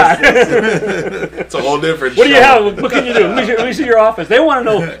do you got? It's a whole different. What do you have? What can you do? Let me see your office. They want to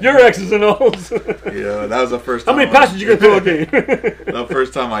know your X's and O's. That was the first How time. many passes you gonna throw a game? The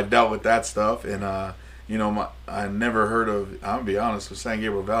first time I dealt with that stuff, and I never heard of. I'm gonna be honest with San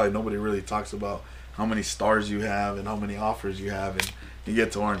Gabriel Valley. Nobody really talks about how many stars you have and how many offers you have, and you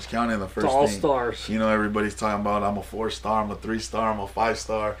get to Orange County, and the first all thing, stars. Everybody's talking about, I'm a 4-star, I'm a 3-star, I'm a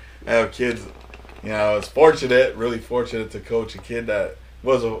 5-star. I have kids. I was really fortunate to coach a kid that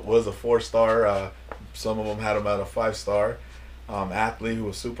was a 4-star. Some of them had him at a 5-star. Athlete who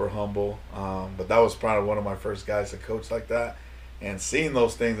was super humble, but that was probably one of my first guys to coach like that. And seeing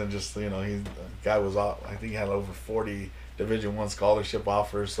those things, and just the guy was I think he had over 40 Division I scholarship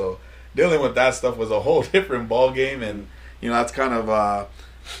offers. So dealing with that stuff was a whole different ball game, and that's kind of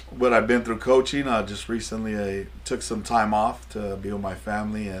what I've been through coaching. Just recently, I took some time off to be with my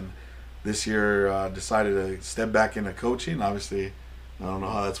family, and this year decided to step back into coaching. Obviously, I don't know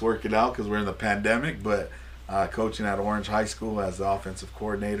how that's working out because we're in the pandemic, but coaching at Orange High School as the offensive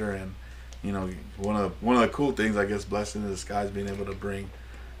coordinator. And one of the cool things, I guess, blessing in disguise, being able to bring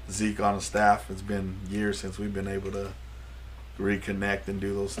Zeke on the staff. It's been years since we've been able to reconnect and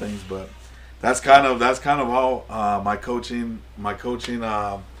do those things, but that's kind of how my coaching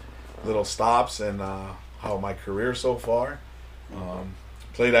little stops, and how my career so far.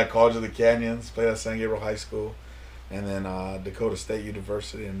 Played at College of the Canyons, played at San Gabriel High School, and then Dakota State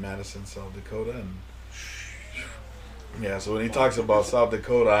University in Madison, South Dakota. And so when he talks about South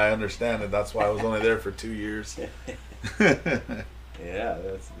Dakota, I understand it. That's why I was only there for 2 years. Yeah,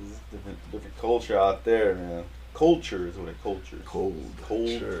 that's different culture out there, man. Culture is what it culture. Cold.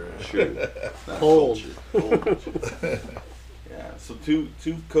 Sure. Not Cold. Culture. Yeah. So two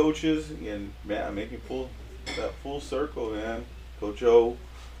coaches, and man, making that full circle, man. Coach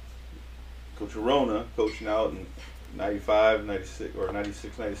Orona, coaching out in 95, 96, or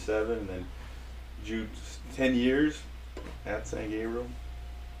 96, 97, and then Jude 10 years at San Gabriel,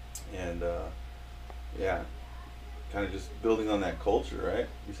 and kind of just building on that culture, right?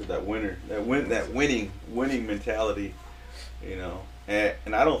 You said that winning mentality, and I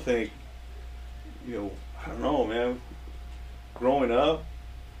don't think, I don't know, man. Growing up,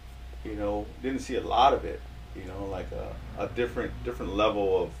 didn't see a lot of it, like a different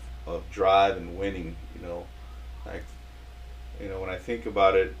level of drive and winning, like when I think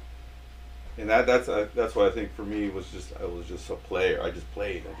about it, and that's why I think for me I was just a player. I just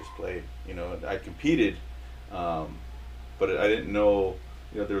played. I competed, but I didn't know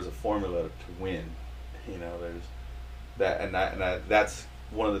there was a formula to win. There's that, and that's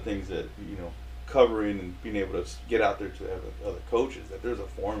one of the things that covering and being able to get out there to other coaches, that there's a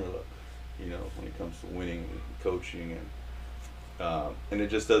formula, when it comes to winning and coaching, and it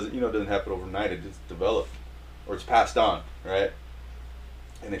just doesn't happen overnight. It just develops, or it's passed on, right?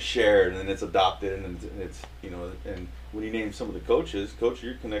 And it's shared, and then it's adopted, and it's and when you name some of the coaches,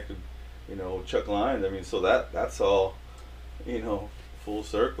 you're connected, Chuck Lyons. I mean, so that's all, full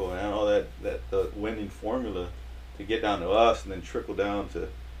circle, and all that the winning formula to get down to us, and then trickle down to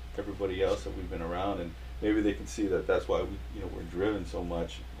everybody else that we've been around, and maybe they can see that that's why we're driven so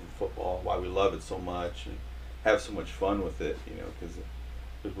much in football, why we love it so much, and have so much fun with it,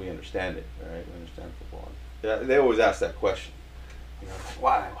 because we understand it, right? We understand football. Yeah, they always ask that question,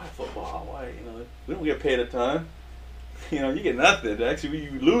 why football? Why, we don't get paid a ton. You get nothing. Actually,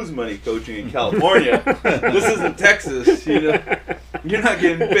 you lose money coaching in California. This isn't Texas. You're not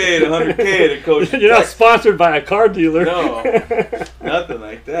getting paid $100K to coach. You're not sponsored by a car dealer. No, nothing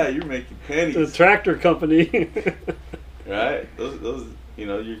like that. You're making pennies. The tractor company. Right. Those.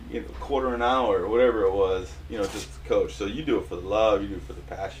 You a quarter an hour or whatever it was. Just to coach. So you do it for the love. You do it for the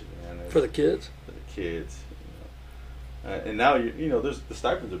passion, man. For the kids. For the kids. And now there's the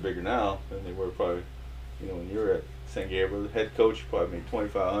stipends are bigger now than they were probably. When you were at San Gabriel, the head coach, you probably made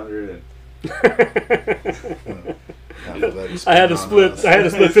 $2,500, and I had to split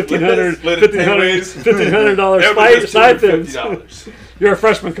 $1,500 stipends. You're a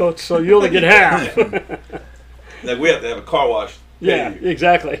freshman coach, so you only get half. Like we have to have a car wash. Yeah,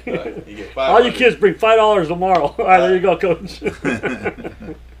 exactly. You get all you kids bring $5 tomorrow. All right, there you go, coach.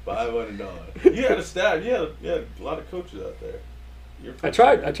 $500. You had a staff. You had a lot of coaches out there. I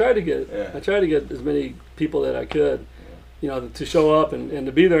tried to get as many people that I could, to show up and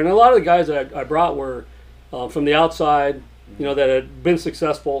to be there. And a lot of the guys that I brought were from the outside, that had been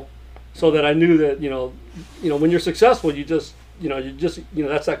successful, so that I knew that when you're successful, that's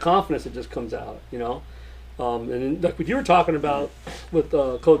that confidence that just comes out, and like what you were talking about with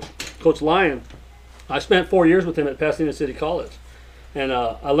Coach Lyon, I spent 4 years with him at Pasadena City College, and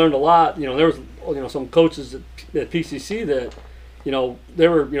I learned a lot. There was some coaches at PCC that. They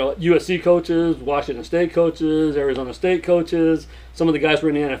were, USC coaches, Washington State coaches, Arizona State coaches. Some of the guys were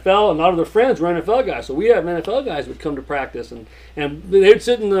in the NFL, and a lot of their friends were NFL guys. So we had NFL guys would come to practice, and they'd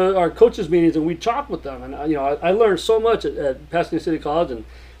sit in our coaches' meetings, and we'd talk with them. And, I learned so much at Pasadena City College, and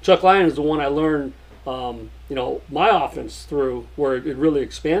Chuck Lyon is the one I learned, my offense through, where it really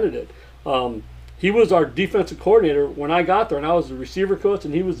expanded it. He was our defensive coordinator when I got there, and I was the receiver coach,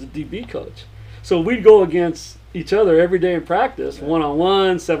 and he was the DB coach. So we'd go against each other every day in practice,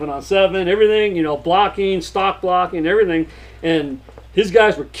 1-on-1, 7-on-7, everything, blocking, stock blocking, everything. And his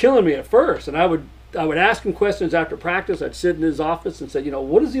guys were killing me at first. And I would ask him questions after practice. I'd sit in his office and say,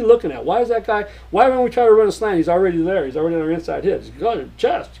 what is he looking at? Why is that guy, why when we try to run a slant, he's already there. He's already on our inside hit. He's got his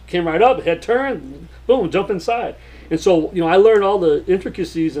chest. Came right up, head turn, boom, jump inside. And so, I learned all the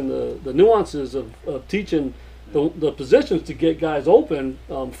intricacies and the nuances of teaching the positions to get guys open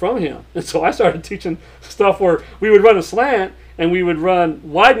from him. And so I started teaching stuff where we would run a slant and we would run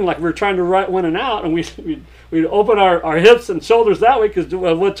widen like we were trying to win an out, and we'd open our hips and shoulders that way, because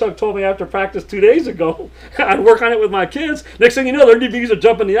what Chuck told me after practice 2 days ago, I'd work on it with my kids. Next thing you know, their DBs are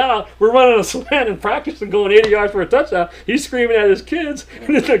jumping the out. We're running a slant in practice and going 80 yards for a touchdown. He's screaming at his kids,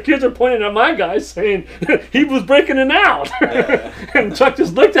 and then the kids are pointing at my guys saying he was breaking an out. And Chuck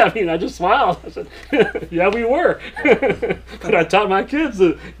just looked at me and I just smiled. I said, yeah, we were. But I taught my kids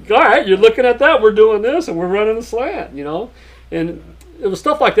that, all right, you're looking at that, we're doing this, and we're running a slant, And it was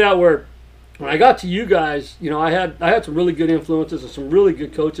stuff like that where when I got to you guys, I had some really good influences and some really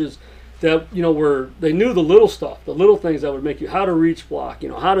good coaches that, they knew the little stuff, the little things that would make you, how to reach block,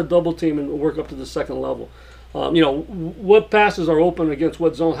 how to double team and work up to the second level. What passes are open against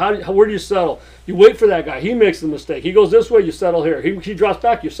what zone, where do you settle? You wait for that guy, he makes the mistake. He goes this way, you settle here. He drops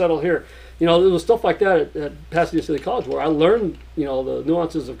back, you settle here. There was stuff like that at Pasadena City College where I learned, the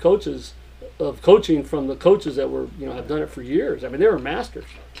nuances of coaching from the coaches that were, have done it for years. I mean, they were masters,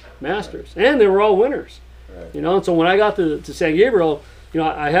 and they were all winners, right. And so when I got to San Gabriel,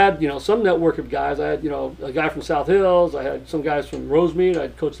 I had, some network of guys. I had, a guy from South Hills. I had some guys from Rosemead. I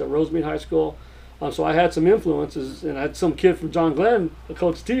coached at Rosemead High School. So I had some influences, and I had some kid from John Glenn,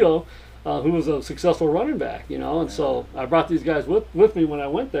 Coach Tio, who was a successful running back, and so I brought these guys with me when I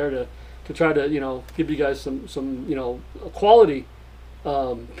went there to try to, give you guys some quality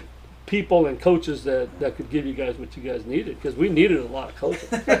people and coaches that could give you guys what you guys needed, because we needed a lot of coaching.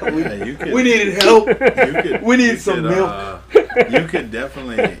 We needed help. We need some milk. You can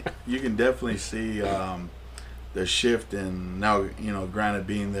definitely see the shift in now. Granted,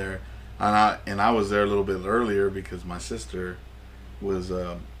 being there, and I was there a little bit earlier because my sister was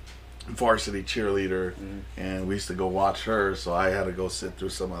varsity cheerleader, and we used to go watch her, so I had to go sit through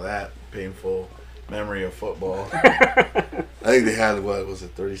some of that painful memory of football. I think they had, what was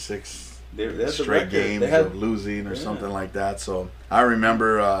it, 36 straight games of losing or something like that. So I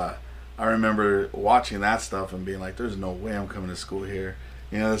remember watching that stuff and being like, there's no way I'm coming to school here.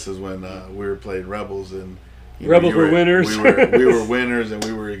 This is when we were playing Rebels, and Rebels were winners. We were winners, and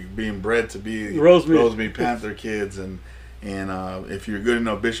we were being bred to be Rosemead Panther kids, and if you're good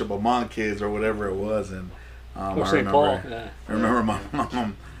enough, Bishop Amon kids or whatever it was. And or St. Paul. Yeah. I remember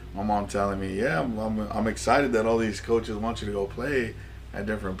my mom telling me, yeah, I'm excited that all these coaches want you to go play at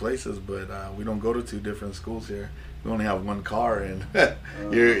different places, but we don't go to 2 different schools here. We only have 1 car, and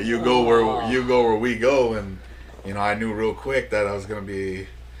you go where we go. And I knew real quick that I was going to be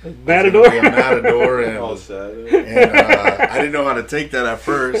Matador, and I didn't know how to take that at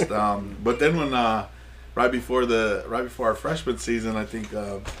first. But then when right before our freshman season, I think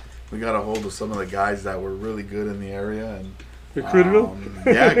we got a hold of some of the guys that were really good in the area and recruited them.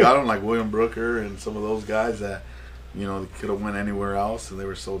 Yeah, got them, like William Brooker and some of those guys that could have went anywhere else, and they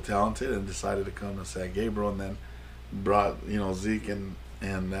were so talented, and decided to come to San Gabriel, and then brought Zeke and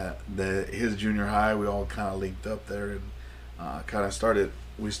his junior high. We all kind of linked up there, and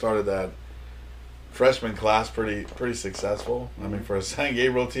we started that freshman class pretty successful. I mean, for a San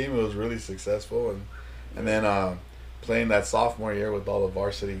Gabriel team, it was really successful, and then playing that sophomore year with all the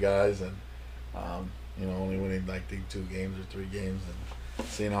varsity guys, and only winning like 2 games or 3 games, and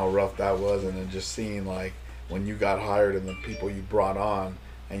seeing how rough that was, and then just seeing like when you got hired and the people you brought on,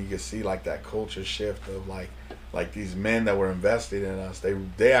 and you could see like that culture shift of like these men that were invested in us.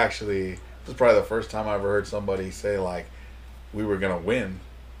 They actually, this was probably the first time I ever heard somebody say like we were gonna win,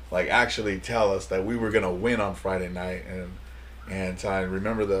 like actually tell us that we were gonna win on Friday night, and I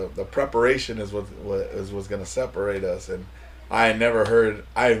remember the preparation is what's gonna separate us. And I've never heard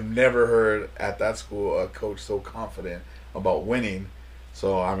at that school a coach so confident about winning.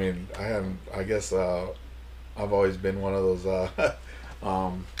 So I mean, I guess I've always been one of those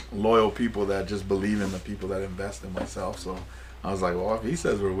loyal people that just believe in the people that invest in myself. So I was like, well, if he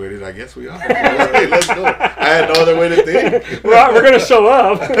says we're winning, I guess we are. Hey, let's go. I had no other way to think. We're going to show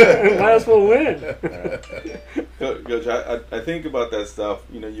up and might as well win. Coach, I think about that stuff.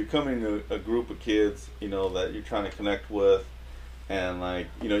 You come into a group of kids, that you're trying to connect with, and like,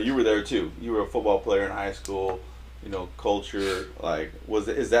 you were there too. You were a football player in high school. Culture, like,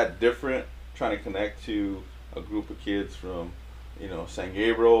 is that different, trying to connect to a group of kids from, San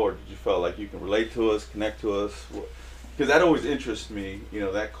Gabriel, or did you feel like you can relate to us, connect to us? Because that always interests me,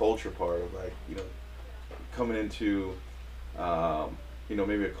 that culture part of like, coming into,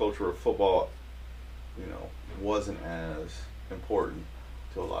 maybe a culture where football, wasn't as important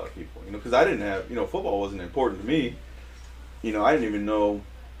to a lot of people, because I didn't have, football wasn't important to me. I didn't even know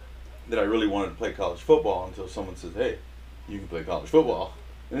that I really wanted to play college football until someone says, hey, you can play college football.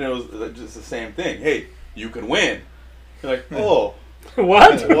 And it was just the same thing. Hey, you can win. You're like, oh.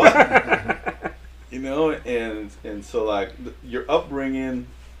 What? What? And so like your upbringing,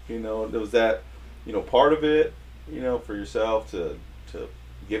 was that, part of it, for yourself to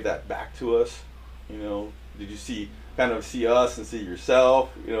give that back to us? Did you see us and see yourself?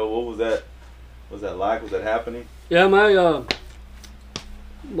 What was that? Was that like? Was that happening? Yeah,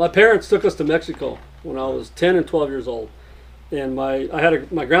 my parents took us to Mexico when I was 10 and 12 years old, and my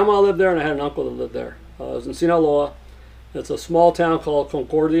grandma lived there, and I had an uncle that lived there. I was in Sinaloa. It's a small town called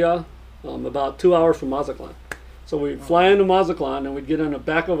Concordia, about 2 hours from Mazatlan. So we'd fly into Mazatlan, and we'd get in the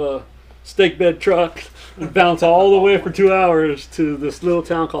back of a stake bed truck and bounce all the way for 2 hours to this little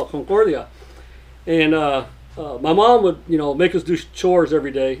town called Concordia. And my mom would, make us do chores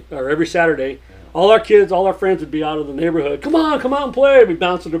every day or every Saturday. All our kids, all our friends would be out of the neighborhood. Come out and play. We'd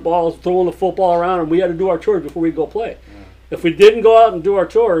bounce their balls, throwing the football around, and we had to do our chores before we'd go play. If we didn't go out and do our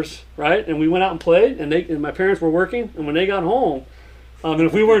chores, right, and we went out and played, and my parents were working, and when they got home, and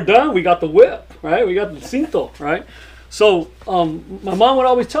if we weren't done, we got the whip, right? We got the cinto, right? So my mom would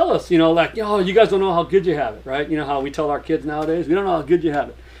always tell us, you guys don't know how good you have it, right? How we tell our kids nowadays, we don't know how good you have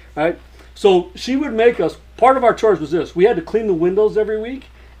it, right? So she would make us, part of our chores was this. We had to clean the windows every week,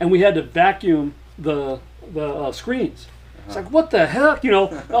 and we had to vacuum the screens. It's like, what the heck?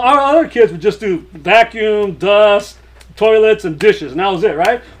 Our other kids would just do vacuum, dust, toilets and dishes, and that was it,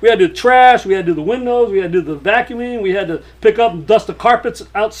 right? We had to do trash, we had to do the windows, we had to do the vacuuming, we had to pick up and dust the carpets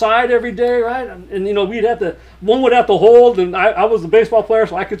outside every day, right? And you know, one would have to hold, and I was the baseball player,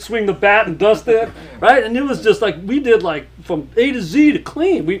 so I could swing the bat and dust it, right? And it was just like, we did like from A to Z to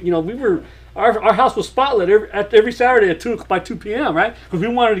clean. Our house was spotlit every Saturday by 2 p.m., right? Because we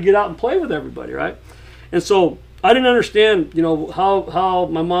wanted to get out and play with everybody, right? And so I didn't understand, you know, how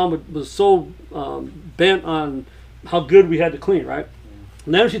my mom was so bent on how good we had to clean, right?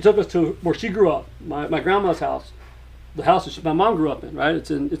 And then she took us to where she grew up, my grandma's house, the house that my mom grew up in, right? It's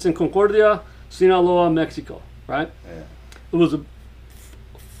in Concordia, Sinaloa, Mexico, right? Yeah. It was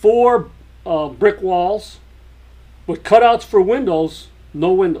 4 brick walls with cutouts for windows,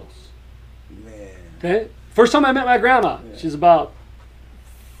 no windows. Man. Okay? First time I met my grandma, she's about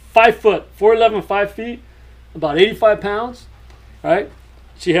 5 foot, 4'11", 5 feet, about 85 pounds, right?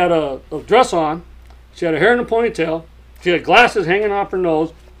 She had a dress on. She had her hair in a ponytail. She had glasses hanging off her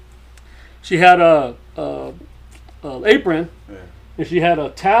nose. She had a apron, and she had a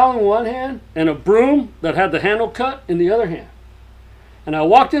towel in one hand and a broom that had the handle cut in the other hand. And I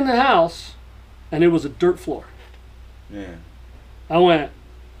walked in the house, and it was a dirt floor. Yeah. I went,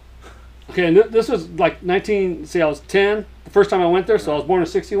 okay, and this was like I was 10 the first time I went there, so I was born in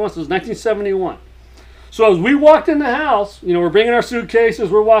 61, so it was 1971. So as we walked in the house, you know, we're bringing our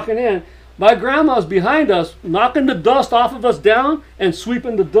suitcases, we're walking in, my grandma's behind us, knocking the dust off of us down and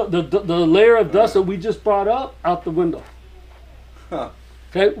sweeping the layer of dust that we just brought up out the window. Huh.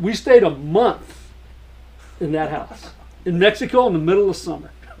 Okay, we stayed a month in that house in Mexico in the middle of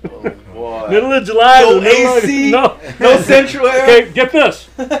summer. Oh, boy. Middle of July. No AC. No central air. Okay, get this.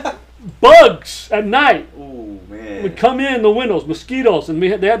 Bugs at night Oh, man. would come in the windows, mosquitoes, and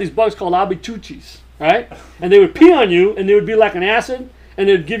they had these bugs called abichuchis, right? And they would pee on you, and they would be like an acid, and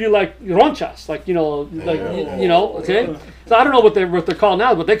they'd give you like ronchas, like okay. So I don't know what they're called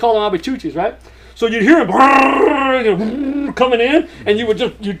now, but they call them abichuchis, right? So you'd hear them coming in, and you would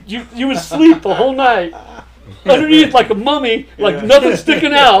just you would sleep the whole night underneath like a mummy, like nothing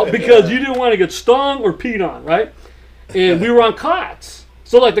sticking out, because you didn't want to get stung or peed on, right? And we were on cots.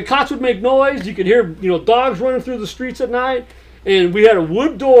 So like the cots would make noise. You could hear, dogs running through the streets at night. And we had a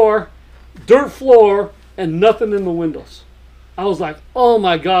wood door, dirt floor, and nothing in the windows. I was like, oh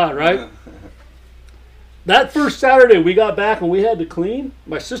my God, right? That first Saturday we got back and we had to clean.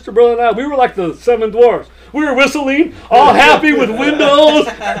 My sister, brother, and I, we were like the 7 dwarfs. We were whistling, all happy with windows,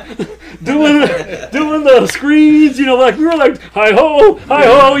 doing the screens, like we were like, hi ho,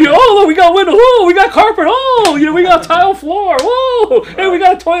 oh, we got windows, oh, we got carpet, oh, we got tile floor, whoa, hey, we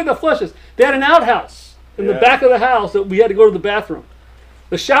got a toilet that flushes. They had an outhouse in the back of the house that we had to go to the babathroom.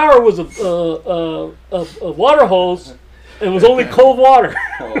 The shower was a water hose, and it was only cold water.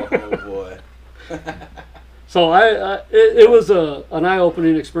 Oh boy. So it was an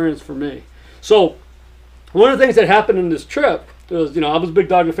eye-opening experience for me. So one of the things that happened in this trip was, I was a big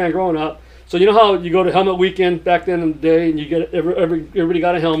Dodger fan growing up. So you know how you go to helmet weekend back then in the day, and you get everybody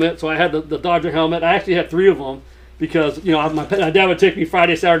got a helmet. So I had the Dodger helmet. I actually had 3 of them because my dad would take me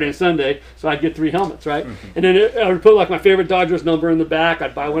Friday, Saturday, and Sunday, so I'd get 3 helmets, right? Mm-hmm. And then I would put like my favorite Dodgers number in the back.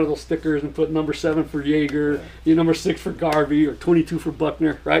 I'd buy one of those stickers and put number 7 for Yeager, number 6 for Garvey, or 22 for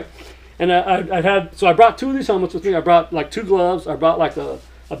Buckner, right? And I brought 2 of these helmets with me. I brought like 2 gloves. I brought like a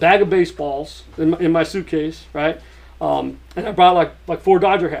bag of baseballs in my suitcase, right? And I brought like 4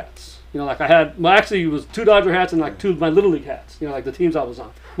 Dodger hats. Actually it was 2 Dodger hats and like 2 of my Little League hats, like the teams I was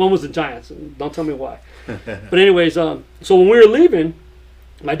on. One was the Giants, and don't tell me why. But anyways, so when we were leaving,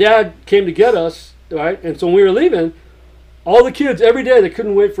 my dad came to get us, right? And so when we were leaving, all the kids, every day, they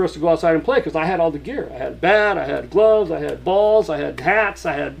couldn't wait for us to go outside and play because I had all the gear. I had a bat, I had gloves, I had balls, I had hats,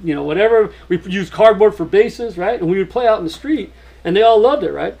 I had, whatever. We used cardboard for bases, right? And we would play out in the street, and they all loved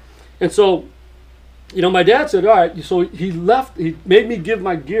it, right? And so, my dad said, all right, so he made me give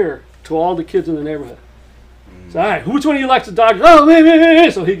my gear to all the kids in the neighborhood. So, all right, which one of you likes the Dodgers? Oh, me.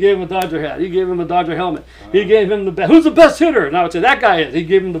 So he gave him a Dodger hat. He gave him a Dodger helmet. He gave him the bat. Who's the best hitter? And I would say, that guy is. He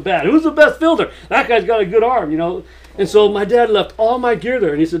gave him the bat. Who's the best fielder? That guy's got a good arm, And so my dad left all my gear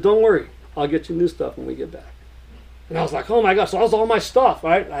there, and he said, don't worry. I'll get you new stuff when we get back. And I was like, oh, my gosh. So that was all my stuff,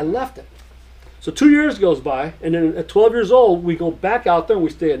 right? I left it. So 2 years goes by, and then at 12 years old, we go back out there, and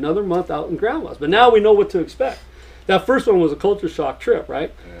we stay another month out in Grandma's. But now we know what to expect. That first one was a culture shock trip,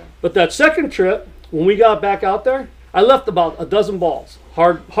 right? Yeah. But that second trip, when we got back out there, I left about a dozen balls,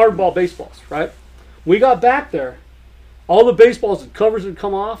 hardball baseballs, right? We got back there, all the baseballs, the covers would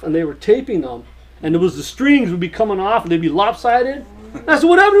come off, and they were taping them, and the strings would be coming off, and they'd be lopsided. I said,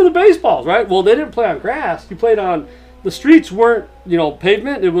 what happened to the baseballs, right? Well, they didn't play on grass. You played on, the streets weren't,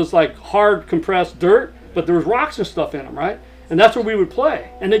 pavement. It was like hard compressed dirt, but there was rocks and stuff in them, right? And that's where we would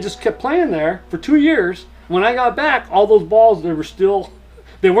play. And they just kept playing there for 2 years. When I got back, all those balls,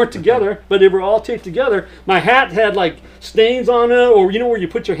 they weren't together, but they were all taped together. My hat had like stains on it, or where you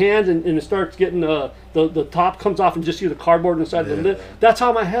put your hands and it starts getting the top comes off and just see the cardboard inside the lid. That's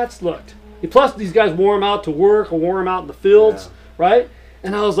how my hats looked. And plus, these guys wore them out to work or wore them out in the fields, right?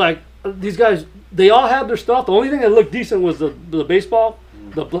 And I was like, these guys, they all had their stuff. The only thing that looked decent was the baseball,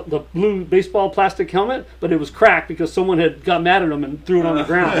 the blue baseball plastic helmet, but it was cracked because someone had got mad at them and threw it on the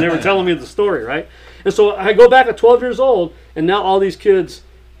ground. And they were telling me the story, right? And so I go back at 12 years old, and now all these kids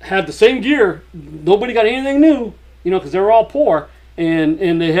had the same gear. Nobody got anything new, because they were all poor, and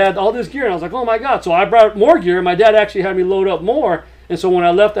they had all this gear. And I was like, oh my God! So I brought more gear. My dad actually had me load up more, and so when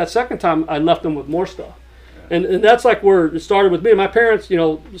I left that second time, I left them with more stuff. And that's like where it started with me. My parents,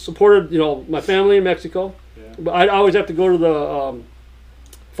 supported my family in Mexico, but I always have to go to the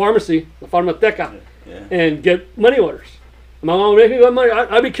pharmacy, the farmateca, and get money orders. My mom would make me go money.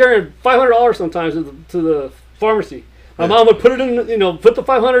 I'd be carrying $500 sometimes to the pharmacy. My mom would put it in, put the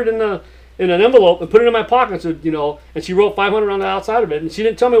 500 in an envelope and put it in my pocket. And, and she wrote 500 on the outside of it. And she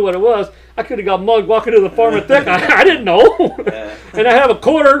didn't tell me what it was. I could have got mugged walking to the pharmateca. I didn't know. And I have a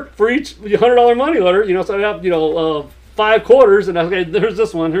quarter for each $100 money order. So I have 5 quarters. And I was like, okay, there's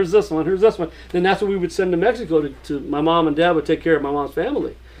this one, here's this one, here's this one. Then that's what we would send to Mexico to my mom and dad would take care of my mom's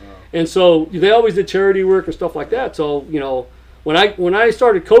family. And so they always did charity work and stuff like that. So, when I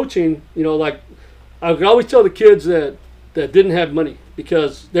started coaching, like I could always tell the kids that didn't have money,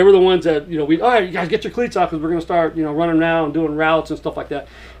 because they were the ones that, all right, you guys get your cleats off because we're going to start, running around and doing routes and stuff like that.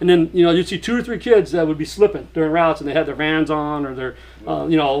 And then, you'd see 2 or 3 kids that would be slipping during routes, and they had their Vans on or their,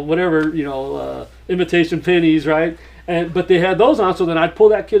 whatever, imitation pennies, right? But they had those on, so then I'd pull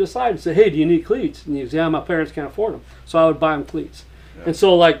that kid aside and say, hey, do you need cleats? And he was, yeah, my parents can't afford them. So I would buy them cleats. Yeah. And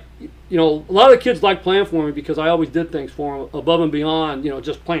so, like, a lot of the kids liked playing for me because I always did things for them above and beyond,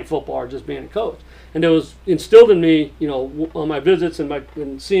 just playing football or just being a coach. And it was instilled in me, on my visits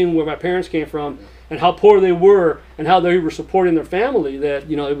and seeing where my parents came from and how poor they were and how they were supporting their family, that,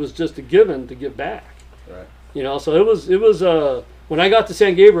 it was just a given to give back. Right. So it was when I got to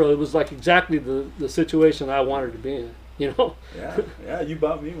San Gabriel, it was like exactly the situation I wanted to be in, Yeah, you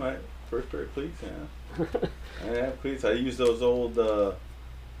bought me my first pair of cleats, I have cleats. I used those old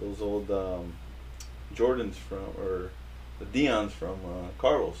Jordans or the Dion's from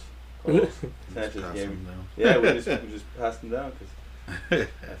Carlos Sanchez game. Yeah, we just passed them down because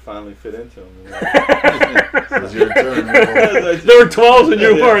I finally fit into them. It was your turn. There were 12s and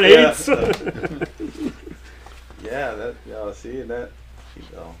you weren't 8s. See, and that,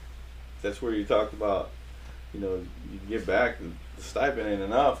 that's where you talk about, you get back, the stipend ain't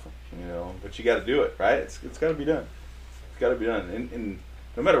enough, but you got to do it, right? It's got to be done. It's got to be done. And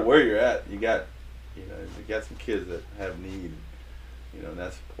no matter where you're at, you got some kids that have need, and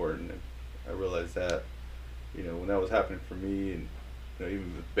that's important. And I realized that, when that was happening for me, and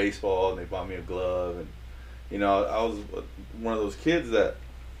even with baseball, and they bought me a glove, and I was one of those kids that,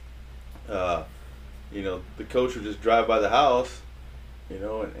 the coach would just drive by the house,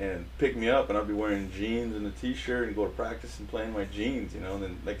 and pick me up, and I'd be wearing jeans and a t-shirt and go to practice and play in my jeans, and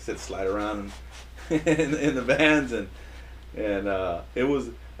then, like I said, slide around in the vans, and it was.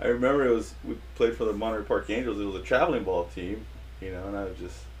 I remember we played for the Monterey Park Angels. It was a traveling ball team, and I was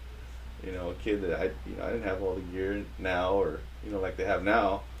just, a kid that I didn't have all the gear now, or like they have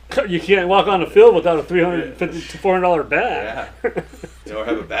now. You can't walk on the field without a $350 to $400 bat. Yeah. Or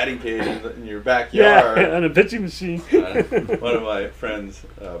have a batting cage in your backyard. Yeah, and a pitching machine. One of my friends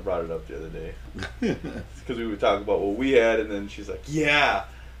brought it up the other day because we would talk about what we had, and then she's like, "Yeah."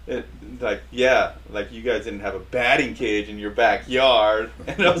 Like you guys didn't have a batting cage in your backyard,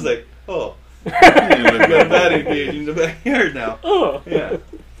 and I was like, oh, you got a batting cage in the backyard now. Oh, yeah.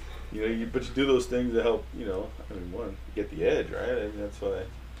 But you do those things to help. One, get the edge, right? That's why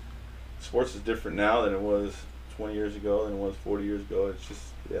sports is different now than it was 20 years ago, than it was 40 years ago. It's just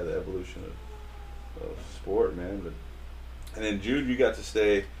the evolution of sport, man. And then Jude, you got to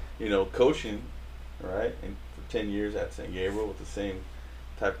stay, coaching, right? And for 10 years at San Gabriel with the same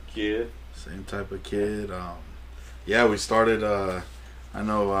type of kid. Same type of kid. We started,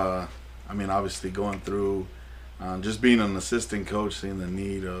 obviously going through just being an assistant coach, seeing the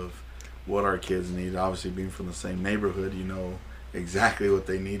need of what our kids need. Obviously being from the same neighborhood, exactly what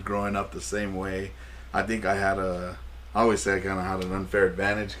they need, growing up the same way. I think I always say I kind of had an unfair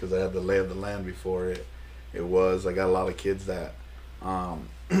advantage because I had the lay of the land before it was. I got a lot of kids that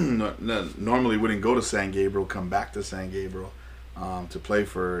normally wouldn't go to San Gabriel, come back to San Gabriel. To play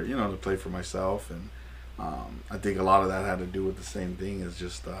for myself, and I think a lot of that had to do with the same thing, is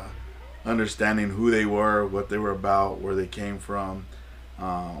just understanding who they were, what they were about, where they came from,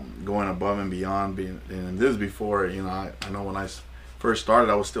 going above and beyond. And this is before, I know when I first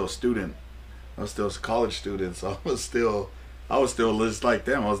started, I was still a student. I was still a college student, so I was still just like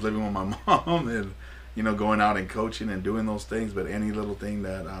them. I was living with my mom and, going out and coaching and doing those things. But any little thing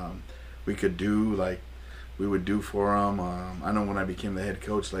that we could do, like, we would do for them. I know when I became the head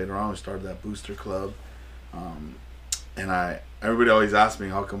coach later on, we started that booster club. And everybody always asked me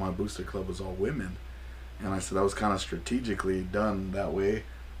how come my booster club was all women. And I said that was kind of strategically done that way,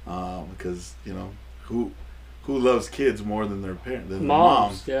 because who loves kids more than their parents, than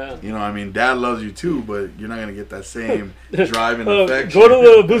moms? Their moms? Yeah. Dad loves you too, but you're not gonna get that same drive and affection. Go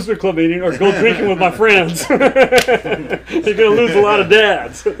to the booster club meeting or go drinking with my friends. You're gonna lose a lot of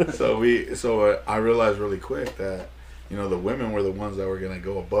dads. So I realized really quick that the women were the ones that were gonna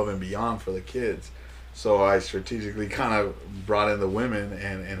go above and beyond for the kids. So I strategically kind of brought in the women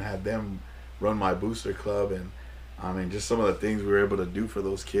and had them run my booster club, and just some of the things we were able to do for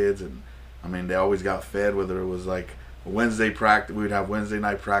those kids. And they always got fed, whether it was like Wednesday practice, we'd have Wednesday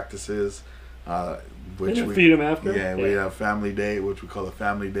night practices, which we feed them after. Yeah, we'd have family day, which we call a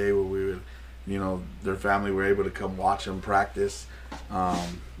family day, where we would, their family were able to come watch them practice.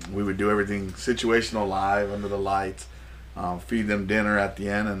 We would do everything situational, live under the lights, feed them dinner at the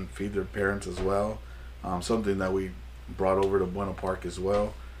end, and feed their parents as well. Something that we brought over to Buena Park as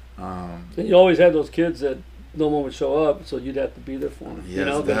well. And you always had those kids that no one would show up, so you'd have to be there for them. Yes,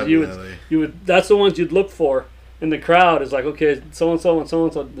 definitely. You would. That's the ones you'd look for in the crowd. Is like, okay, so and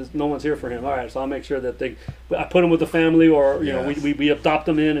so, no one's here for him. All right, so I'll make sure that I put them with the family, or we adopt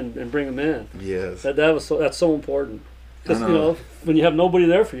them in and bring them in. Yes, that's so important. Because when you have nobody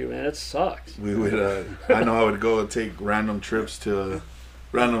there for you, man, it sucks. We would. I know I would go and take random trips to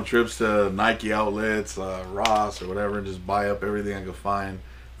Nike outlets, Ross or whatever, and just buy up everything I could find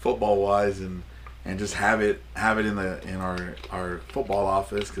football wise, and just have it in our football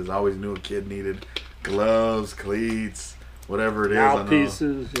office, because I always knew a kid needed gloves, cleats, whatever it is.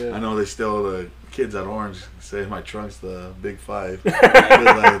 Mouthpieces, I know they still, the kids at Orange say my trunk's the Big Five.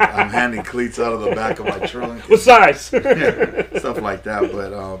 I'm handing cleats out of the back of my trunk. What size? Stuff like that.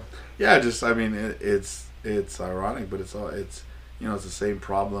 But it's ironic, but it's the same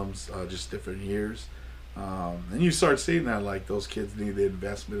problems, just different years. And you start seeing that, like, those kids need the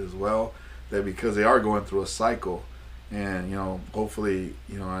investment as well, that because they are going through a cycle. And, hopefully,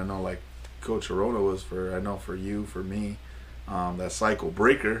 I know, like Coach Orona was for you, for me, that cycle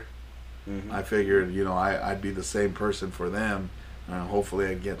breaker. Mm-hmm. I figured, I'd be the same person for them. And hopefully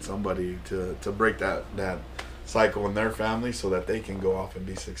I'd get somebody to break that cycle in their family, so that they can go off and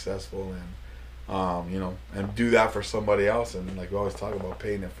be successful, and and do that for somebody else. And like we always talk about,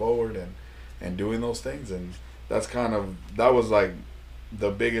 paying it forward and doing those things. And that was like the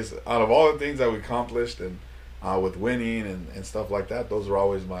biggest out of all the things that we accomplished, and with winning and stuff like that. Those are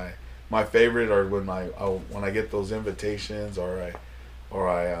always my favorite. Or when I get those invitations, or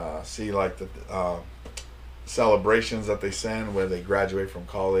I see like the celebrations that they send where they graduate from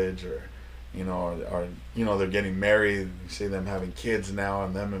college, or they're getting married. You see them having kids now,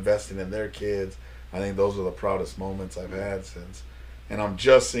 and them investing in their kids. I think those are the proudest moments I've had since. And I'm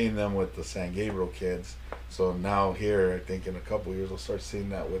just seeing them with the San Gabriel kids. So now here, I think in a couple of years, we'll start seeing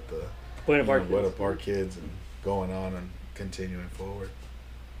that with the Buena Park kids, and going on and continuing forward.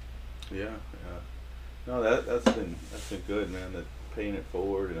 Yeah. No, that's been good, man. That paying it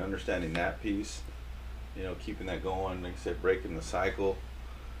forward and understanding that piece. Keeping that going. Like I said, breaking the cycle.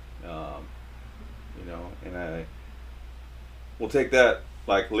 And I will take that,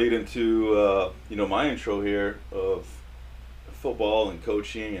 like, lead into my intro here of football and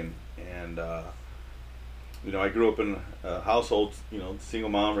coaching, and I grew up in a household, single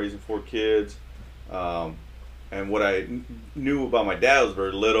mom raising 4 kids, and what I knew about my dad was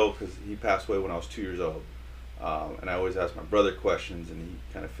very little, because he passed away when I was 2 years old, and I always ask my brother questions, and he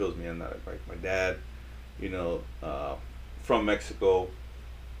kind of fills me in that, like, my dad, from Mexico,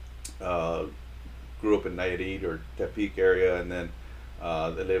 grew up in Nayarit or Tepic area, and then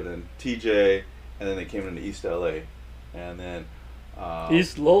they lived in TJ, and then they came into East LA, and then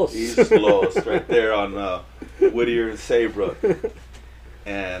East Los, right there on Whittier and Saybrook.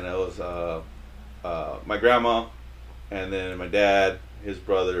 And it was my grandma, and then my dad, his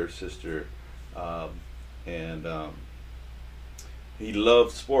brother, sister, and he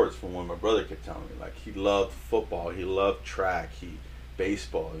loved sports, from what my brother kept telling me. Like, he loved football, he loved track,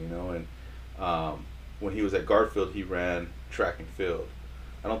 baseball, and when he was at Garfield, he ran track and field.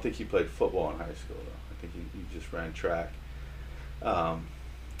 I don't think he played football in high school, though. I think he just ran track.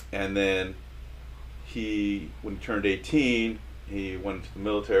 And then when he turned 18, he went into the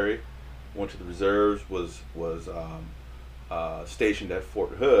military, went to the reserves, was stationed at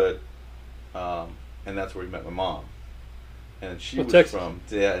Fort Hood, and that's where he met my mom. And she was Texas.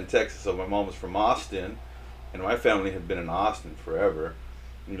 in Texas. So my mom was from Austin, and my family had been in Austin forever.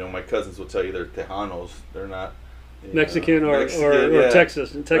 You know, my cousins will tell you they're Tejanos. They're not Mexican or yeah.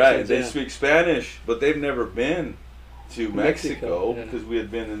 Texas. Right, they yeah. speak Spanish, but they've never been to Mexico yeah. because we had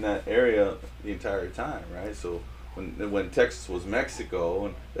been in that area the entire time, right? So when Texas was Mexico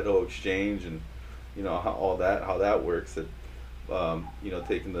and that whole exchange and you know how that works, that you know,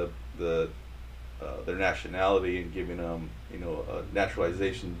 taking their nationality and giving them, you know, a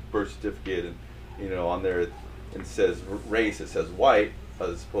naturalization birth certificate, and you know, on there it says race, it says white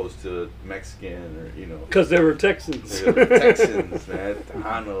as opposed to Mexican, or you know, because they were Texans. they were Texans, man,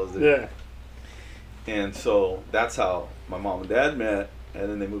 Tejanos. Yeah. And so that's how my mom and dad met, and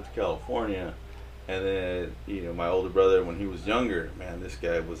then they moved to California. And then, you know, my older brother, when he was younger, man, this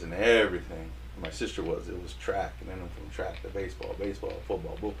guy was in everything. My sister was. It was track, and then from track to baseball,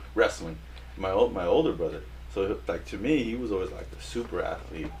 football, boom, wrestling. My older brother. So, like, to me, he was always like a super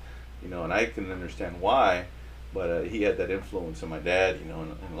athlete, you know, and I can understand why, but he had that influence on my dad, you know,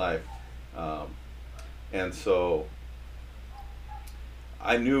 in life. And so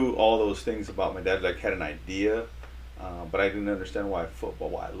I knew all those things about my dad, like, had an idea, but I didn't understand why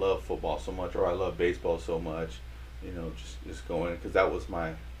I love football so much, or I love baseball so much, you know, just going, because that was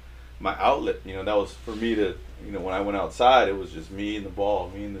my outlet, you know. That was for me to, you know, when I went outside, it was just me and the ball,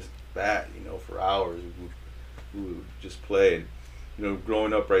 me and this bat, you know, for hours. We would just play, and, you know,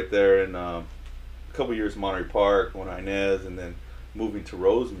 growing up right there in a couple years in Monterey Park, going to Inez, and then moving to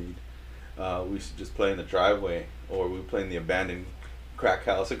Rosemead, we used to just play in the driveway, or we would play in the abandoned crack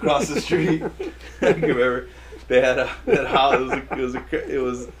house across the street. I remember they had that house. It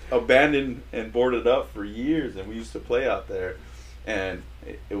was abandoned and boarded up for years, and we used to play out there, and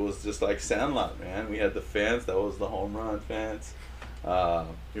it was just like Sandlot, man. We had the fence that was the home run fence. You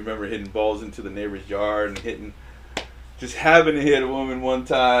remember hitting balls into the neighbor's yard and just having to hit a woman one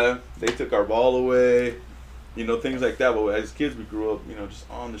time. They took our ball away, you know, things like that. But as kids, we grew up, you know, just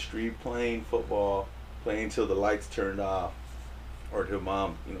on the street playing football, playing till the lights turned off, or till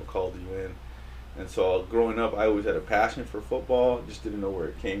mom, you know, called you in. And so growing up, I always had a passion for football, just didn't know where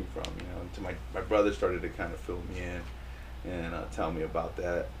it came from, you know, until my brother started to kind of fill me in and tell me about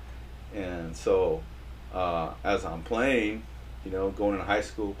that. And so as I'm playing, you know, going in high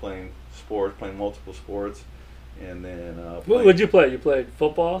school, playing multiple sports, and then what would you play? You played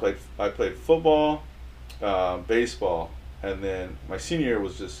football? I played football, baseball, and then my senior year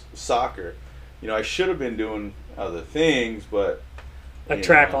was just soccer. You know, I should have been doing other things, but like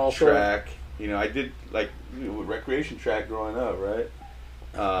track also. Track. You know, I did like recreation track growing up, right?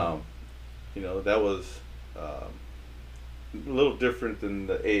 You know, that was a little different than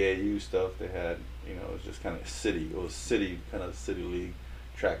the AAU stuff they had. You know, it was just kind of city. It was city league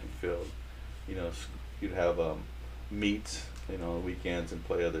track and field. You know, you'd have meets, you know, on weekends and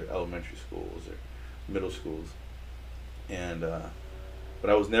play other elementary schools or middle schools. And but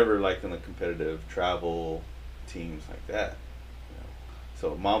I was never like in the competitive travel teams like that. You know?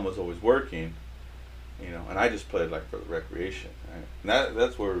 So mom was always working, you know, and I just played like for the recreation. Right? And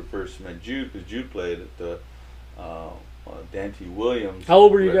that's where we first met Jude, because Jude played at the Dante Williams. How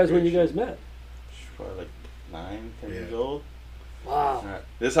old were you guys when you guys met? Probably like 9-10 years old. Wow. Right.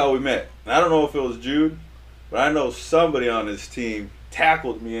 This is how we met. And I don't know if it was Jude, but I know somebody on his team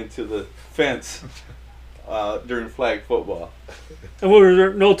tackled me into the fence during flag football. And there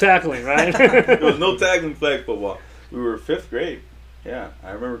was no tackling, right? There was no tackling flag football. We were 5th grade. Yeah,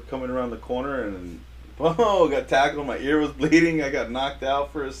 I remember coming around the corner and got tackled. My ear was bleeding. I got knocked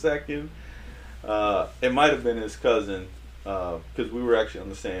out for a second. It might have been his cousin, because we were actually on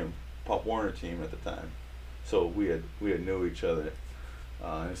the same Pop Warner team at the time, so we had knew each other.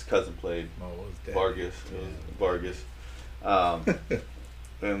 His cousin played Vargas. Vargas,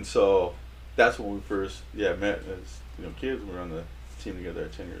 and so that's when we first met as, you know, kids. We were on the team together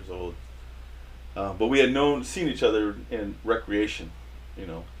at 10 years old. But we had seen each other in recreation, you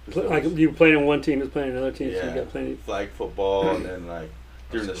know. Like you were playing on one team, he was playing on another team, so you got plenty. Flag football, and then like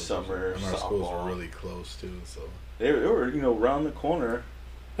during the summer, and our schools were really close too, so they were, you know, around the corner.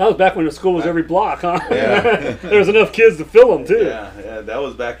 That was back when the school was every block, huh? Yeah. There was enough kids to fill them too. Yeah, that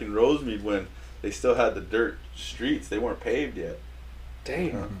was back in Rosemead when they still had the dirt streets. They weren't paved yet.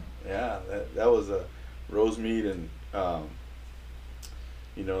 Damn. Yeah, that was a Rosemead, and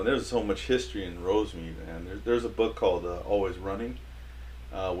you know, there's so much history in Rosemead, and there's a book called Always Running,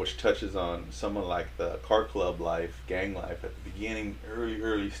 which touches on some of like the car club life, gang life at the beginning,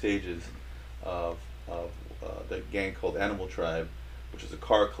 early stages of the gang called Animal Tribe, which which is a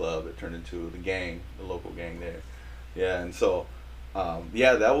car club that turned into the gang, the local gang there. Yeah, and so,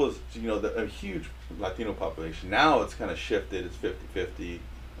 yeah, that was, a huge Latino population. Now it's kind of shifted. It's 50-50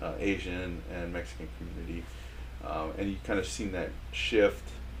 Asian and Mexican community. And you kind of seen that shift,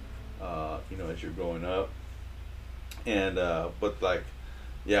 as you're growing up. And, but like,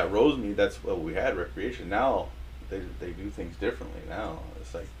 yeah, Rosemead, that's what we had, recreation. Now they do things differently now.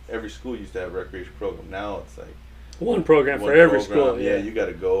 It's like every school used to have a recreation program. Now it's like one program for every school. Yeah, you got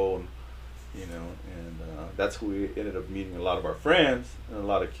to go, and that's who we ended up meeting a lot of our friends and a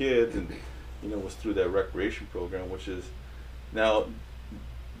lot of kids, and was through that recreation program, which is now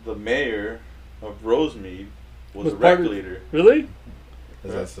the mayor of Rosemead was a rec leader. Really?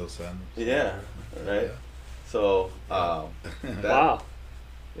 Is that still sad? Yeah, right. Yeah. So wow.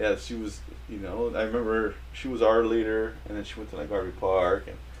 Yeah, she was. I remember she was our leader, and then she went to like Garvey Park,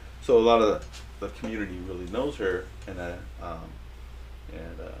 and so a lot of the community really knows her, and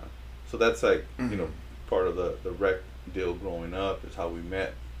so that's like part of the rec deal growing up is how we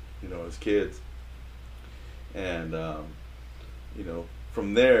met, as kids, and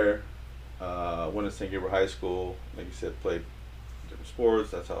from there, went to St. Gabriel High School, like you said, played different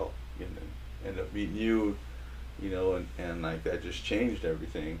sports. That's how ended up meeting you, and like that just changed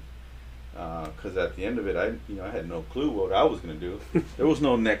everything. Because at the end of it, I had no clue what I was gonna do. There was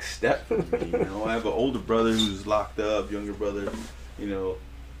no next step for me. I have an older brother who's locked up, younger brother,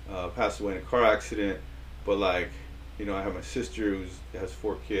 passed away in a car accident. But like, I have my sister who has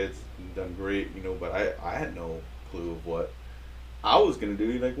 4 kids and done great. But I had no clue of what I was gonna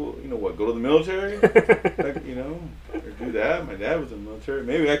do. Like, well, what? Go to the military? Like, or do that. My dad was in the military.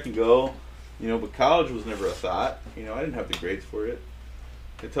 Maybe I can go. But college was never a thought. I didn't have the grades for it.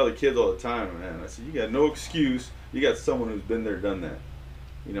 I tell the kids all the time, man, I said, you got no excuse. You got someone who's been there, done that.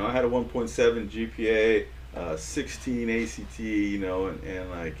 I had a 1.7 GPA, 16 ACT,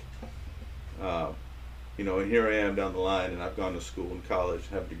 and like, and here I am down the line, and I've gone to school and college,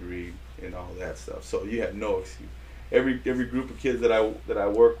 have a degree, and all that stuff. So you have no excuse. Every group of kids that I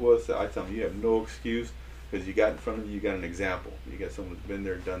work with, I tell them, you have no excuse, because you got in front of you got an example. You got someone who's been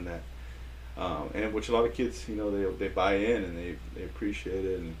there, done that. And which a lot of kids, they buy in and they appreciate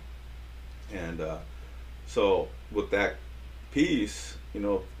it, and so with that piece,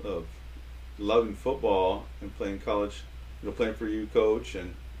 of loving football and playing college, playing for you, coach,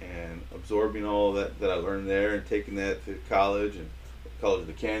 and absorbing all that I learned there, and taking that to college and College of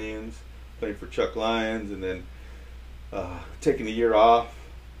the Canyons, playing for Chuck Lyons, and then taking a year off,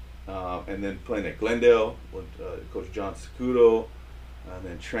 and then playing at Glendale with Coach John Secudo. And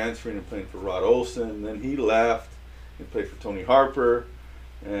then transferring and playing for Rod Olson. And then he left and played for Tony Harper.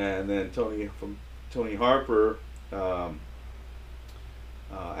 And then Tony Harper,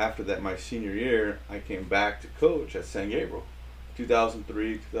 after that, my senior year, I came back to coach at San Gabriel,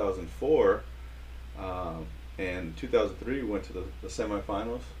 2003, 2004. And 2003 went to the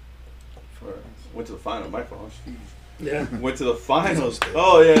semifinals. Went to the final. My fault. Yeah. Went to the finals.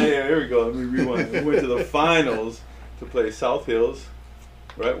 Oh yeah. Here we go. Let me rewind. We went to the finals to play South Hills.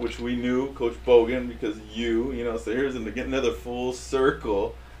 Right, which we knew Coach Bogan because so here's another full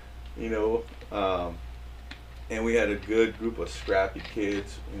circle, and we had a good group of scrappy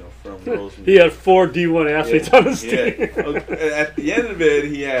kids, from Rosemead. He had 4 D1 athletes on his team. At the end of it,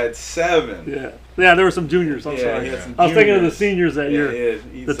 he had 7. Yeah, there were some juniors. I'm sorry. I was thinking of the seniors that year,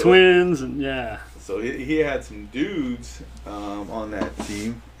 the twins, and So he had some dudes on that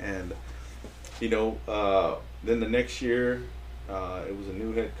team, and then the next year. It was a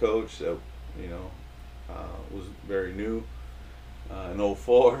new head coach that, was very new. In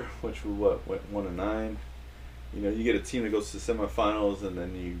 04, which we went 1-9. You get a team that goes to the semifinals, and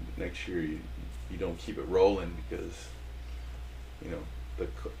then next year you don't keep it rolling because,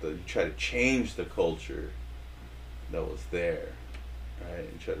 you try to change the culture that was there, right?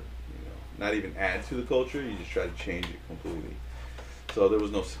 And try to, not even add to the culture. You just try to change it completely. So there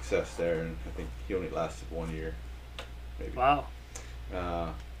was no success there, and I think he only lasted 1 year. Maybe. Wow.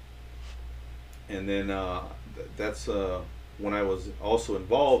 And then that's when I was also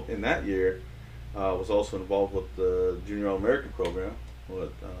involved in that year. Was also involved with the Junior All-American program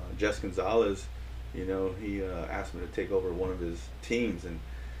with Jess Gonzalez. He asked me to take over one of his teams, and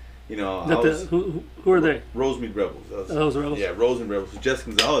who are they? Rosemead Rebels. Those Rebels. Yeah, Rosemead Rebels. So Jess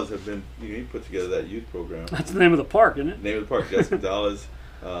Gonzalez have been. He put together that youth program. That's the name of the park, isn't it? The name of the park, Jess Gonzalez.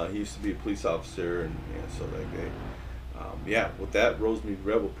 He used to be a police officer, and so like they. With that Rosemead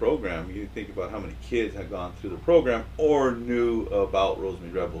Rebel program, you think about how many kids had gone through the program or knew about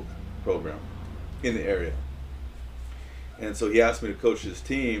Rosemead Rebel program in the area. And so he asked me to coach his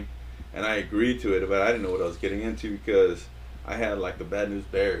team, and I agreed to it, but I didn't know what I was getting into because I had like the Bad News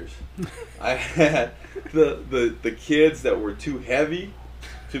Bears. I had the kids that were too heavy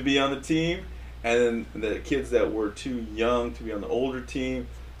to be on the team, and then the kids that were too young to be on the older team.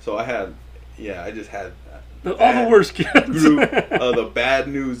 So I just had all the worst kids. Group of the Bad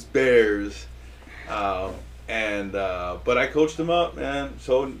News Bears. But I coached them up, man.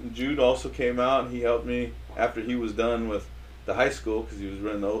 So Jude also came out and he helped me after he was done with the high school because he was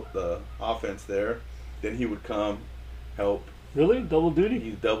running the offense there. Then he would come help. Really? Double duty?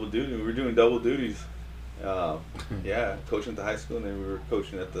 He's double duty. We were doing double duties. Coaching at the high school and then we were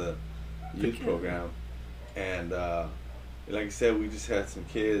coaching at the youth program. And like I said, we just had some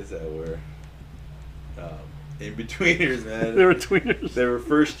kids that were in-betweeners, man. They were tweeners. They were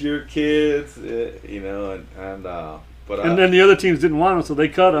first-year kids, and then the other teams didn't want them, so they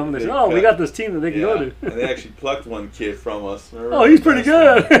cut them. And they said, "Oh, we got this team that they can go to." And they actually plucked one kid from us. Remember? Oh, he's pretty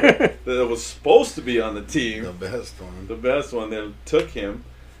good. That was supposed to be on the team. The best one. The best one. They took him,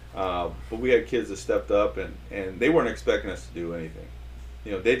 but we had kids that stepped up, and they weren't expecting us to do anything.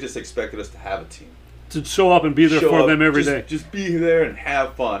 They just expected us to have a team. To show up and be there for them every day. Just be there and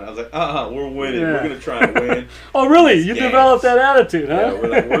have fun. I was like, we're winning. Yeah. We're going to try and win. Oh, really? You developed that attitude, huh? Yeah, we're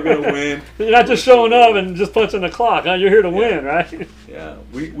like, we're going to win. You're not just showing up and just punching the clock. Huh? You're here to win, right? Yeah.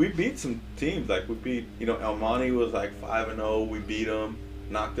 We beat some teams. Like, we beat, El Monte was like 5-0. We beat them,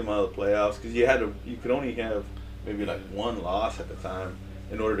 knocked them out of the playoffs. Because you could only have maybe like one loss at the time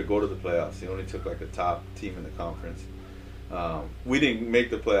in order to go to the playoffs. They only took like the top team in the conference. We didn't make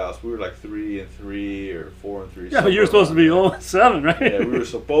the playoffs. We were like 3-3 or 4-3. Yeah, but you were supposed to be 0-7, right? Yeah, we were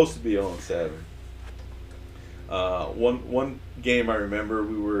supposed to be 0-7. One game I remember,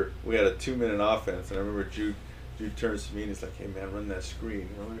 we had a 2-minute offense, and I remember Jude turns to me and he's like, "Hey man, run that screen.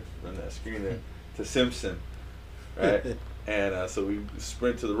 Run that screen there to Simpson, right?" And so we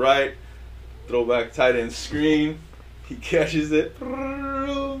sprint to the right, throw back tight end screen. He catches it,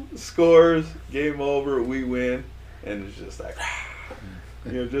 scores, game over, we win. And it's just like,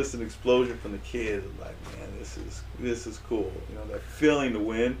 just an explosion from the kids. Like, man, this is cool. That feeling to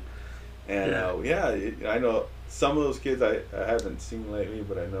win. And I know some of those kids I haven't seen lately,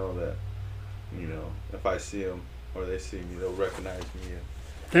 but I know that, if I see them or they see me, they'll recognize me. And,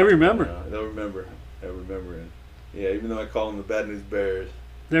 they remember. They'll remember. And even though I call them the Bad News Bears,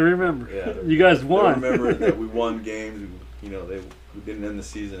 they remember. Yeah, you guys won. They remember that we won games. We didn't end the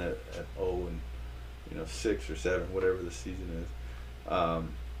season at 0 and 6 or 7, whatever the season is.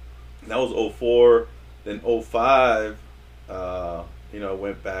 That was 04. Then 05, I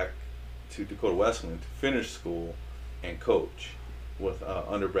went back to Dakota Wesleyan to finish school and coach with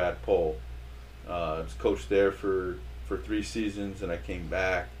under Brad Pohl. I was coached there for 3 seasons, and I came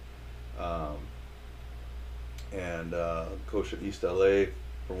back and coached at East LA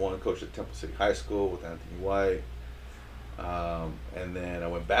for 1. Coached at Temple City High School with Anthony White. And then I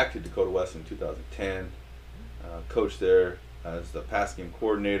went back to Dakota Wesleyan in 2010, coached there as the pass game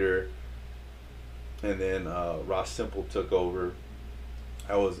coordinator, and then Ross Simple took over.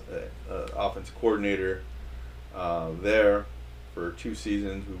 I was offensive coordinator there for 2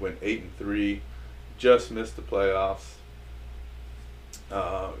 seasons. We went 8-3, just missed the playoffs.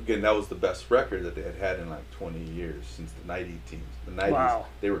 Again, that was the best record that they had in like 20 years since the 90 teams. The 90s, wow.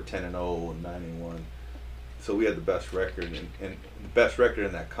 They were 10-0 and 9-1. So we had the best record, and the best record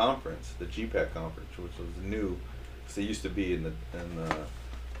in that conference, the GPAC conference, which was new, because they used to be in the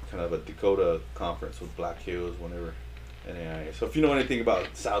kind of a Dakota conference with Black Hills, whenever NAIA. So if you know anything about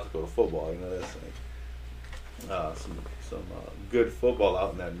South Dakota football, that's like some good football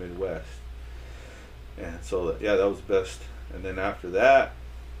out in that Midwest. And so that was best. And then after that,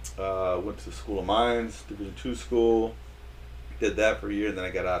 went to the School of Mines, Division II school, did that for a year, and then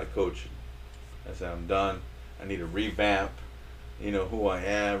I got out of coaching. I said, I'm done. I need to revamp, who I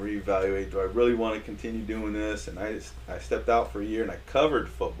am, reevaluate. Do I really want to continue doing this? And I stepped out for a year and I covered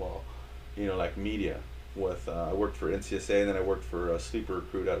football, like media. I worked for NCSA, and then I worked for a sleeper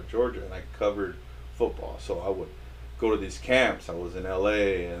recruit out of Georgia, and I covered football. So I would go to these camps. I was in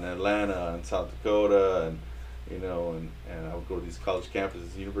LA and Atlanta and South Dakota, and I would go to these college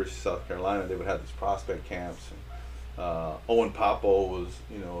campuses, University of South Carolina. They would have these prospect camps. And Owen Popo was,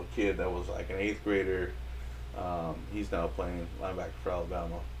 a kid that was like an 8th grader. He's now playing linebacker for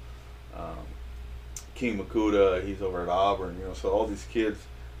Alabama. King Makuta, he's over at Auburn. So all these kids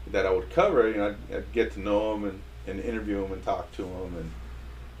that I would cover, I'd get to know them and interview them and talk to them,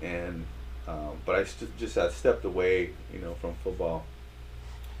 but I just had stepped away, from football.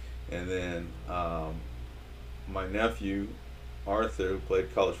 And then my nephew Arthur, who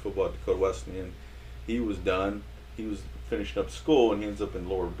played college football at Dakota Wesleyan, he was done. He was finishing up school, and he ends up in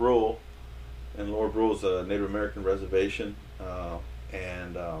Lower Brule. And Lower Brule is a Native American reservation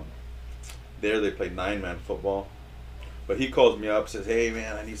and there they played 9-man football. But he calls me up, says, "Hey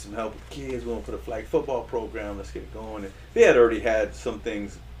man, I need some help with kids. We're going for the flag football program. Let's get it going." And they had already had some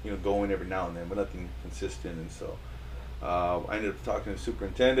things, going every now and then, but nothing consistent. And so I ended up talking to the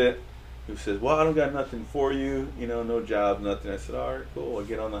superintendent, who says, "Well, I don't got nothing for you. No job, nothing." I said, "All right, cool." I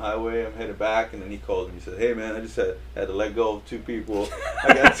get on the highway. I'm headed back, and then he calls me. He says, "Hey man, I just had to let go of 2 people.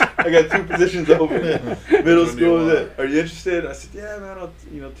 I got 2 positions open. Middle school. Are you interested?" I said, "Yeah, man. I'll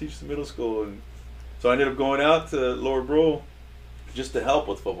teach the middle school." And so I ended up going out to Lower Brule just to help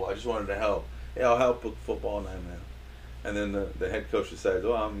with football. I just wanted to help. "Yeah, I'll help with football 9-man." And then the head coach decides,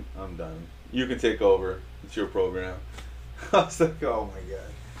 "Oh, I'm done. You can take over. It's your program." I was like, "Oh my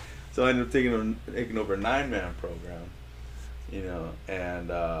god." So I ended up taking over a 9-man program, and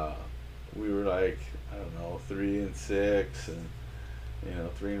we were like, I don't know, 3-6 and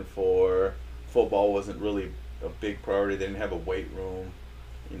 3-4. Football wasn't really a big priority. They didn't have a weight room.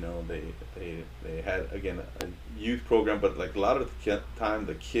 They had, again, a youth program, but like a lot of the time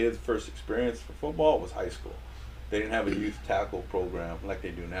the kids' first experience for football was high school. They didn't have a youth tackle program like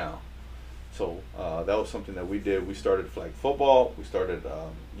they do now. So that was something that we did. We started flag football. We started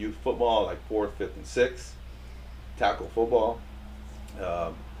youth football, like 4th, 5th, and 6th. Tackle football.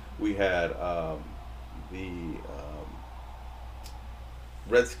 We had the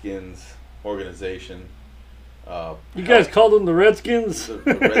Redskins organization. You guys called them the Redskins?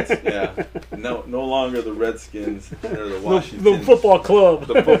 Yeah. No longer the Redskins. They're the Washington. The football club.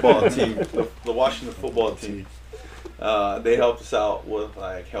 The football team. The Washington football team. They helped us out with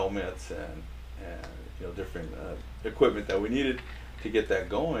like helmets and different equipment that we needed to get that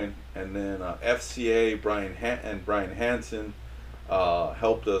going. And then FCA Brian Hansen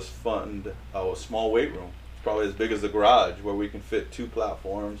helped us fund a small weight room. It's probably as big as the garage, where we can fit 2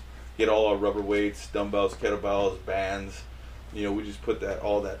 platforms, get all our rubber weights, dumbbells, kettlebells, bands. We just put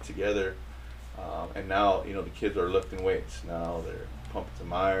all that together. And now the kids are lifting weights. Now they're pumping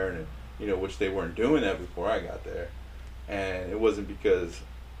some iron, and which they weren't doing that before I got there. And it wasn't because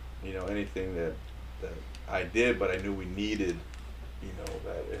anything that I did, but I knew we needed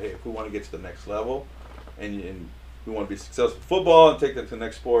that, hey, if we want to get to the next level and we want to be successful in football and take that to the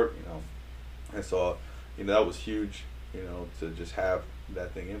next sport, and so that was huge, to just have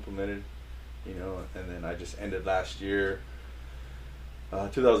that thing implemented, and then I just ended last year,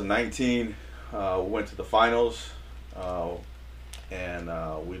 2019, went to the finals, and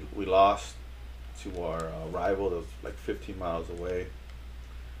we lost to our rival that was like 15 miles away,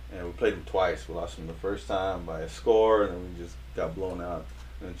 and we played them twice. We lost them the first time by a score, and then we just got blown out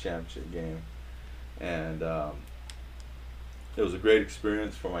in the championship game. And it was a great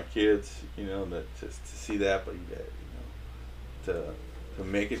experience for my kids, that to see that, but to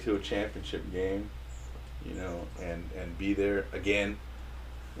make it to a championship game, and be there again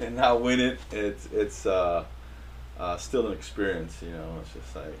and not win it. It's still an experience, It's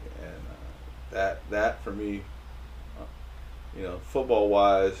just like, and that for me, football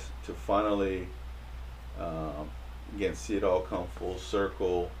wise, to finally again see it all come full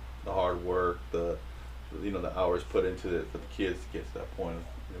circle, the hard work, the hours put into it for the kids to get to that point of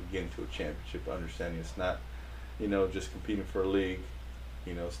getting to a championship, understanding it's not just competing for a league,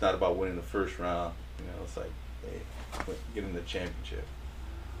 it's not about winning the first round, it's like, hey, getting the championship,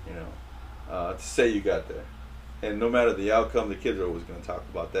 to say you got there. And no matter the outcome, the kids are always going to talk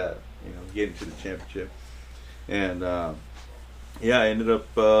about that, getting to the championship. And I ended up,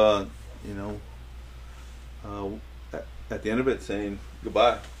 at the end of it saying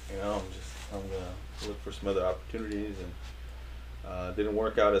goodbye. I'm going to look for some other opportunities, and didn't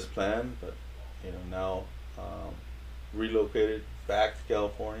work out as planned, but now relocated back to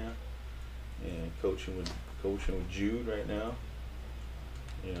California and coaching with Jude right now.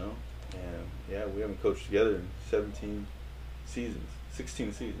 And yeah, we haven't coached together in 16 seasons.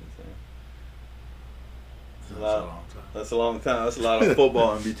 That's a long time. That's a lot of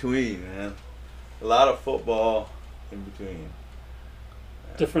football in between, man. A lot of football in between.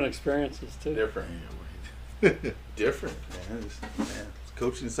 Different experiences too. Different, man.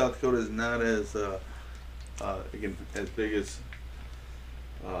 Coaching in South Dakota is not as again as big as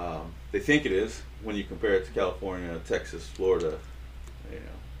they think it is when you compare it to California, Texas, Florida.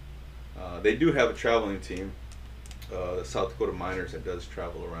 They do have a traveling team, the South Dakota Miners, that does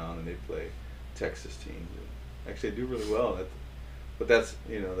travel around, and they play Texas teams. Actually, they do really well. But that's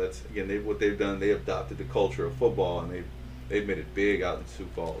again, what they've done. They adopted the culture of football, and they've made it big out in Sioux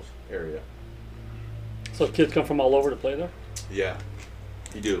Falls area. So kids come from all over to play there? Yeah,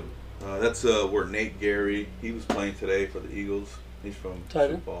 you do. That's where Nate Gary, he was playing today for the Eagles. He's from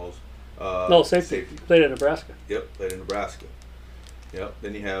Sioux Falls. No, safety. Played at Nebraska. Yep, played in Nebraska. Yep.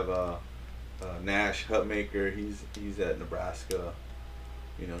 Then you have Nash Hutmaker. He's at Nebraska.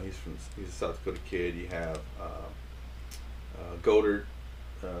 You know, he's a South Dakota kid. You have Goddard,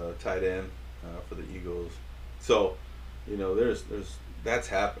 tight end for the Eagles. So, you know, there's that's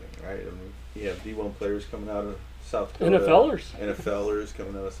happening, right? I mean, you have D1 players coming out of South Dakota. NFLers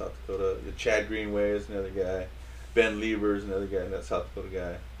coming out of South Dakota. Chad Greenway is another guy. Ben Lieber is another guy, that South Dakota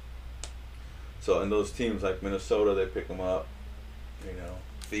guy. So, and those teams like Minnesota, they pick them up. You know,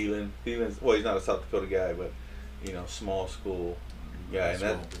 Thielen's, well, he's not a South Dakota guy, but, you know, small school guy. And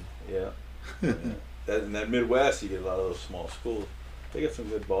that, yeah. In that Midwest, you get a lot of those small schools. They get some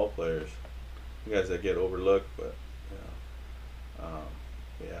good ball players. Guys that get overlooked, but, you know,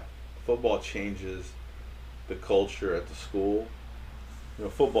 yeah. Football changes the culture at the school. You know,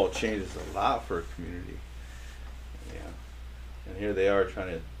 football changes a lot for a community. Yeah. And here they are trying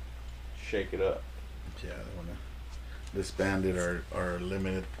to shake it up. Yeah, they want to disband it or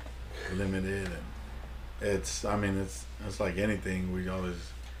limited, and it's like anything. We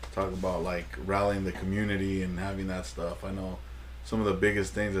always talk about like rallying the community and having that stuff. I know some of the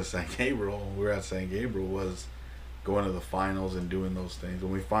biggest things at St. Gabriel, when we were at St. Gabriel, was going to the finals and doing those things.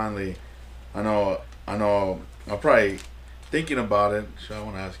 When we finally, I know, I'm probably thinking about it. So I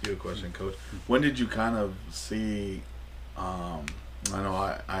want to ask you a question, Coach. When did you kind of see, I know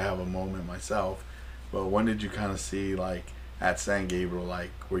I have a moment myself, but when did you kind of see, like, at St. Gabriel,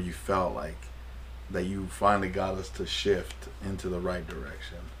 like, where you felt like that you finally got us to shift into the right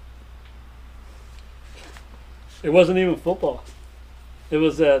direction? It wasn't even football. It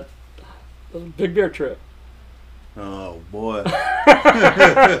was that Big Bear trip. Oh, boy.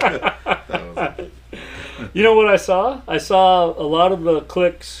 You know what I saw? I saw a lot of the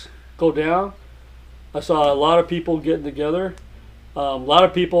cliques go down. I saw a lot of people getting together. A lot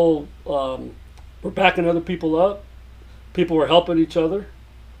of people were backing other people up. People were helping each other.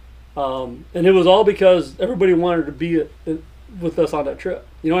 And it was all because everybody wanted to be with us on that trip.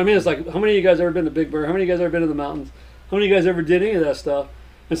 You know what I mean? It's like, how many of you guys ever been to Big Bear? How many of you guys ever been to the mountains? How many of you guys ever did any of that stuff?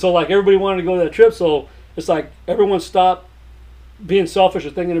 And so, like, everybody wanted to go to that trip. So it's like everyone stopped being selfish or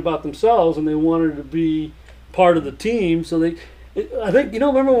thinking about themselves, and they wanted to be part of the team. So I think, you know,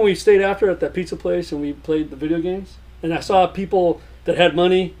 remember when we stayed after at that pizza place and we played the video games? And I saw people that had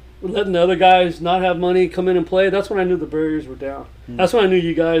money letting the other guys not have money come in and play. That's when I knew the barriers were down. That's when I knew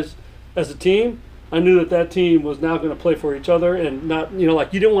you guys as a team. I knew that team was now going to play for each other and not, you know,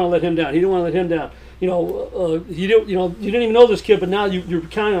 like, you didn't want to let him down. He didn't want to let him down. You know, you didn't even know this kid, but now you're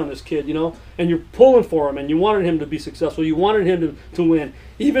counting on this kid, you know, and you're pulling for him, and you wanted him to be successful. You wanted him to win.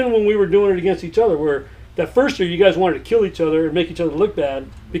 Even when we were doing it against each other, where that first year you guys wanted to kill each other and make each other look bad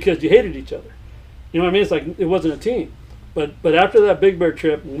because you hated each other. You know what I mean? It's like it wasn't a team. But after that Big Bear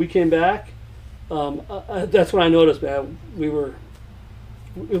trip, when we came back, that's when I noticed, man,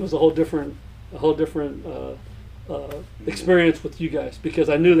 it was a whole different experience with you guys, because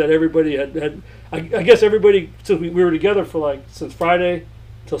I knew that everybody had I guess everybody, since we were together for since Friday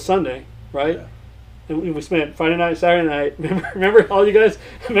till Sunday, right? Yeah. And we spent Friday night, Saturday night. Remember all you guys?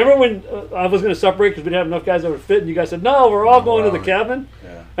 Remember when I was going to separate because we didn't have enough guys that would fit, and you guys said, no, we're all going to the cabin.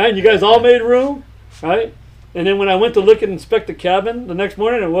 Yeah. Right? And you guys all made room, right? And then when I went to look and inspect the cabin the next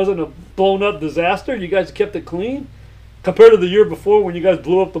morning, it wasn't a blown up disaster. You guys kept it clean compared to the year before when you guys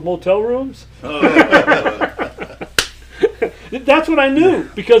blew up the motel rooms. That's what I knew,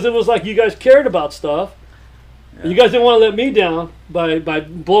 because it was like you guys cared about stuff. Yeah. You guys didn't want to let me down by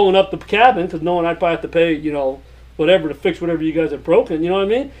blowing up the cabin, because knowing I'd probably have to pay, you know, whatever to fix whatever you guys had broken. You know what I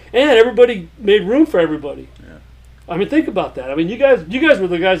mean? And everybody made room for everybody. Yeah. I mean, think about that. I mean, you guys were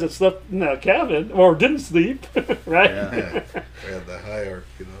the guys that slept in that cabin or didn't sleep, right? Yeah. We had the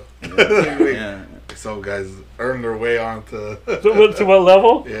hierarchy, you know. Yeah. Some guys earned their way onto. To what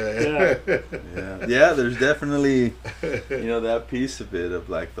level? Yeah. Yeah. There's definitely, you know, that piece of it of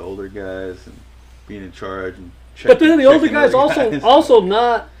like the older guys and being in charge and. But then the older guys also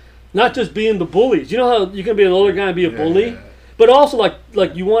not just being the bullies. You know how you can be an older guy and be a bully, but also like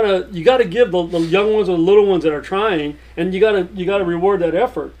you got to give the young ones or the little ones that are trying, and you got to reward that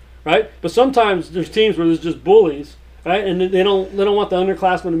effort, right? But sometimes there's teams where there's just bullies. Right, and they don't want the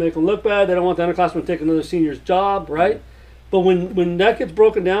underclassmen to make them look bad. They don't want the underclassmen to take another senior's job, right? But when that gets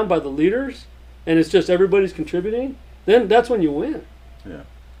broken down by the leaders, and it's just everybody's contributing, then that's when you win.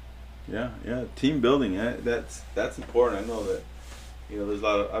 Yeah. Team building, that's important. I know that, you know, there's a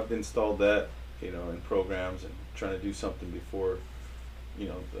lot of, I've installed that, you know, in programs and trying to do something before, you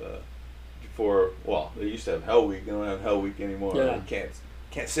know, well, they used to have Hell Week. They don't have Hell Week anymore. Yeah.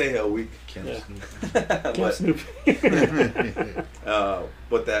 Can't say Hell Week. Camp Camp Snoopy.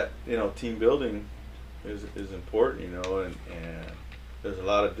 But that, team building is important, and there's a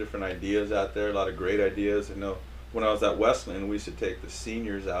lot of different ideas out there, a lot of great ideas. When I was at Westland, we used to take the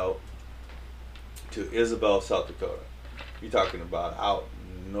seniors out to Isabel, South Dakota. You're talking about out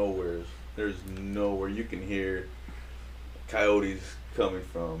nowhere. There's nowhere you can hear coyotes coming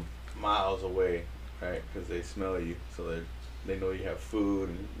from miles away, right? Because they smell you, so they know you have food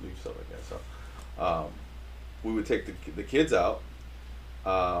and leave stuff like that. So we would take the kids out,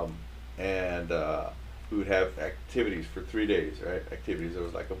 and we would have activities for 3 days, right? Activities. There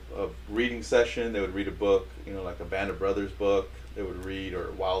was like a reading session. They would read a book, like a Band of Brothers book. They would read,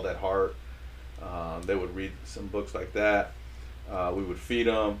 or Wild at Heart. They would read some books like that. We would feed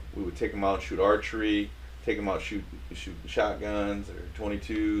them. We would take them out and shoot archery. Take them out shoot shotguns or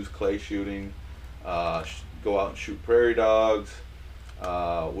 22s, clay shooting. Go out and shoot prairie dogs.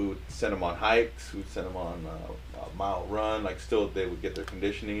 We would send them on hikes. We'd send them on a mile run. They would get their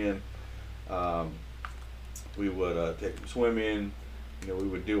conditioning in. We would take them swimming. We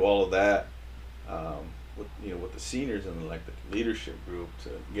would do all of that with the seniors and the leadership group to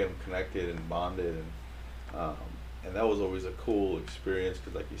get them connected and bonded, and that was always a cool experience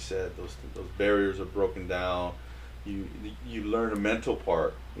because, like you said, those barriers are broken down. You learn a mental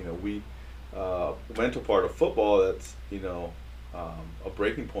part. The mental part of football. That's a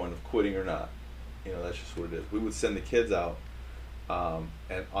breaking point of quitting or not. That's just what it is. We would send the kids out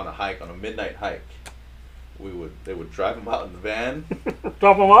and on a midnight hike. They would drive them out in the van,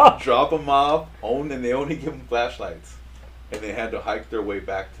 drop them off, and they only give them flashlights, and they had to hike their way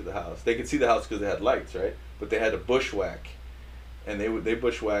back to the house. They could see the house because they had lights, right? But they had to bushwhack, and they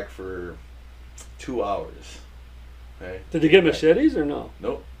bushwhack for 2 hours. Okay? Did you get machetes or no?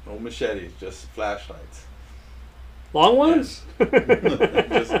 Nope, no machetes, just flashlights. Long ones? just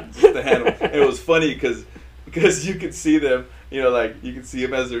the handle. And it was funny because you could see them, you can see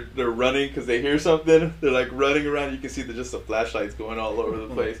them as they're running because they hear something. They're running around. You can see just the flashlights going all over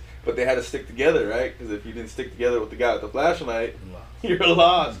the place. But they had to stick together, right? Because if you didn't stick together with the guy with the flashlight, you're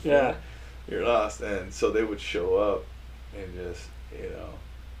lost. Yeah. You're lost. And so they would show up and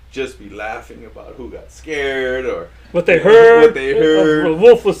just be laughing about who got scared or what they heard. A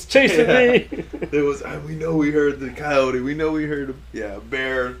wolf was chasing me. There was, we know we heard the coyote. We know we heard a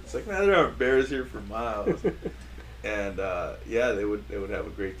bear. It's like, man, there aren't bears here for miles. And they would have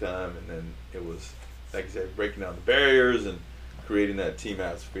a great time. And then it was, like I said, breaking down the barriers and creating that team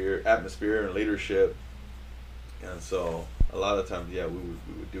atmosphere and leadership. And so a lot of times, we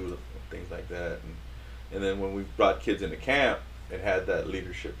would do things like that. And then when we brought kids into camp, it had that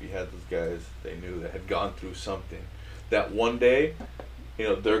leadership. You had those guys they knew that had gone through something. That one day,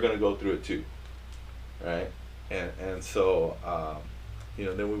 they're going to go through it too, right? And so,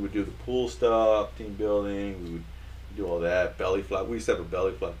 then we would do the pool stuff, team building. We would do all that, belly flop. We used to have a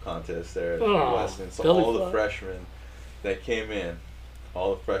belly flop contest there at Weston. So all the freshmen that came in,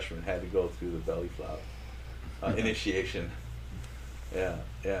 all the freshmen had to go through the belly flop initiation. Yeah,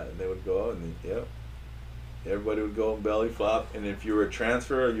 they would go and everybody would go and belly flop, and if you were a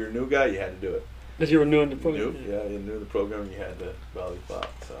transfer or you're a new guy, you had to do it. Because you were new in the program. You knew the program, you had to belly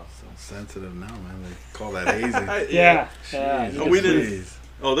flop. So sensitive now, man. They call that hazing. Yeah. We didn't.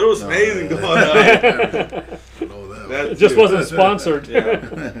 Oh, there was some hazing going on. It just wasn't sponsored.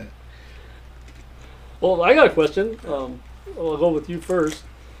 Yeah. Well, I got a question. I'll go with you first.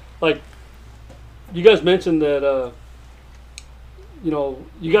 You guys mentioned that.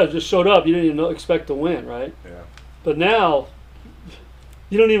 You guys just showed up. You didn't even expect to win, right? Yeah. But now,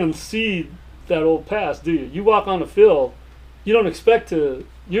 you don't even see that old pass, do you? You walk on the field, you don't expect to.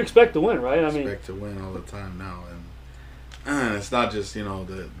 You expect to win, right? Expect to win all the time now, and it's not just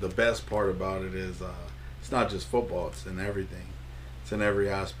the best part about it is it's not just football. It's in everything. It's in every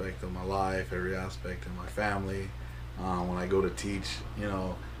aspect of my life, every aspect of my family. When I go to teach, I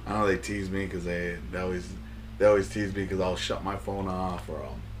know they tease me because they always tease me because I'll shut my phone off or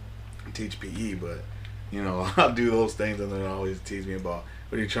I'll teach PE, but I'll do those things and they'll always tease me about,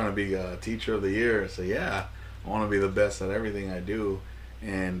 what are you trying to be a teacher of the year? So I want to be the best at everything I do,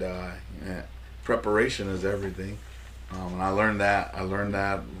 and preparation is everything. And I learned that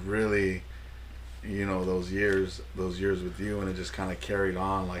really, those years with you, and it just kind of carried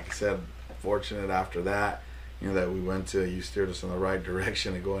on. Like I said, fortunate after that, that we went to, you steered us in the right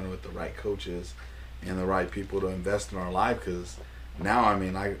direction and going with the right coaches and the right people to invest in our life, because now,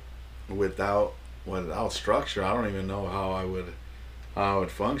 without structure, I don't even know how I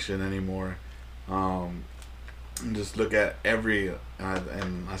would function anymore. And just look at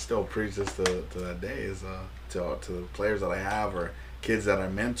and I still preach this to that day, is to the players that I have or kids that I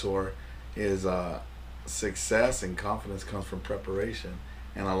mentor is success and confidence comes from preparation.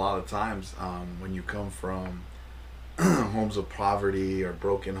 And a lot of times when you come from homes of poverty or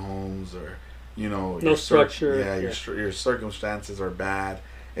broken homes, or no structure, your circumstances are bad,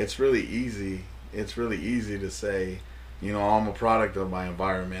 it's really easy to say, I'm a product of my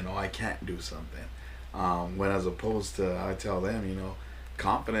environment, or I can't do something, when as opposed to, I tell them,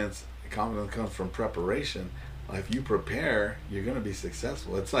 confidence comes from preparation. If you prepare, you're going to be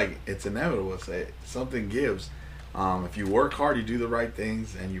successful. It's inevitable. Something gives. If you work hard, you do the right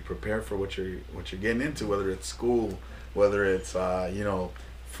things, and you prepare for what you're getting into, whether it's school, whether it's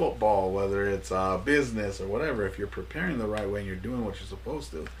football, whether it's business or whatever. If you're preparing the right way and you're doing what you're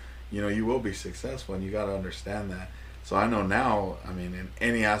supposed to, you will be successful, and you got to understand that. So I know now, in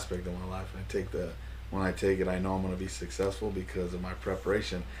any aspect of my life, when I take it, I know I'm going to be successful because of my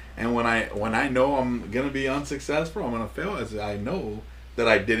preparation. And when I know I'm going to be unsuccessful, I'm going to fail, as I know that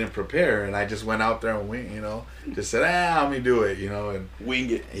I didn't prepare, and I just went out there and wing, just said, let me do it, and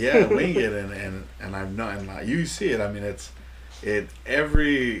wing it. Yeah, wing it, and I've known, and you see it.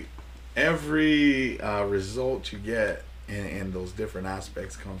 Every result you get in those different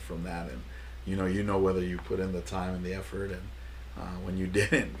aspects comes from that, and you know whether you put in the time and the effort, and when you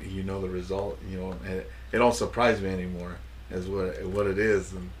didn't, the result. It don't surprise me anymore as what it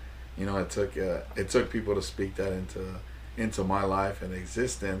is, and it took people to speak that into my life and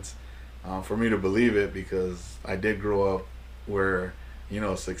existence, for me to believe it, because I did grow up where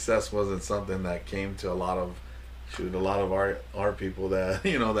success wasn't something that came to a lot of our people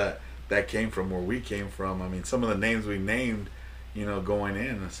that that came from where we came from. Some of the names we named, going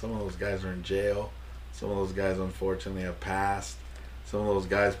in, some of those guys are in jail. Some of those guys unfortunately have passed. Some of those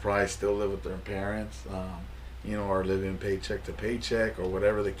guys probably still live with their parents, or living paycheck to paycheck, or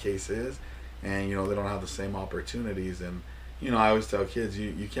whatever the case is. And they don't have the same opportunities. And I always tell kids,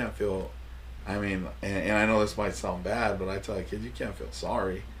 you can't feel, and I know this might sound bad, but I tell kids, you can't feel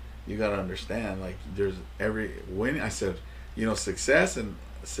sorry. You got to understand, there's I said, success and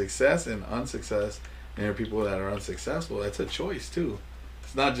unsuccess, and there are people that are unsuccessful. That's a choice too.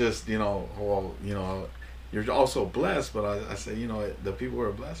 It's not just you're also blessed, but I say, the people who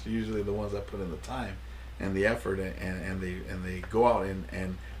are blessed are usually the ones that put in the time and the effort, and they go out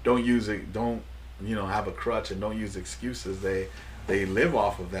and don't use it, don't have a crutch, and don't use excuses. They live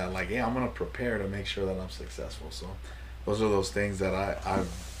off of that, I'm gonna prepare to make sure that I'm successful. So those are those things that I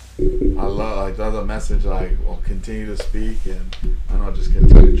love. That's a message I will continue to speak, and I'll just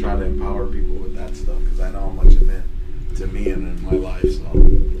continue to try to empower people with that stuff, because I know how much it meant to me and in my life. So,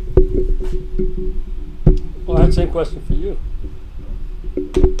 well, I had the same question for you.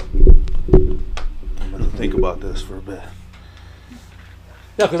 I'm gonna think about this for a bit.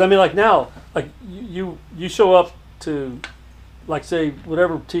 Yeah, because now, you show up to, say,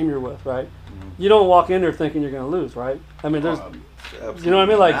 whatever team you're with, right? Mm-hmm. You don't walk in there thinking you're going to lose, right? There's, you know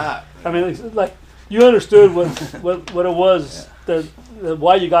what I mean? It's you understood what it was, that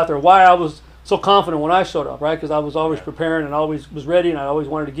why you got there, why I was so confident when I showed up, right? Because I was always preparing and always was ready, and I always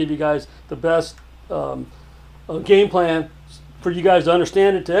wanted to give you guys the best game plan for you guys to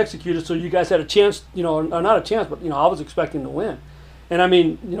understand it, to execute it, so you guys had a chance, or not a chance, but I was expecting to win.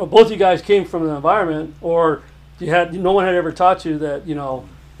 And both you guys came from an environment, or no one had ever taught you that,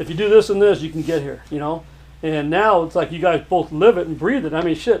 if you do this and this, you can get here, And now it's you guys both live it and breathe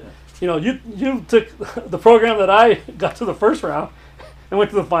it. Shit, you took the program that I got to the first round and went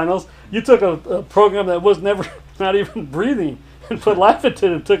to the finals. You took a program that was never, not even breathing, and put life into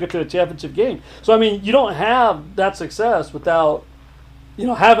it and took it to a championship game. So, you don't have that success without,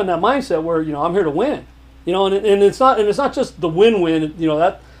 having that mindset where, I'm here to win. And it's not just the win-win.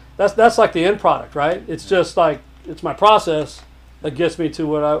 That's like the end product, right? It's just it's my process that gets me to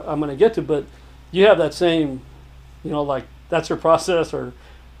what I'm going to get to. But you have that same, that's your process, or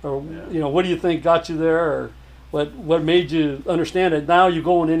what do you think got you there, or what made you understand it? Now you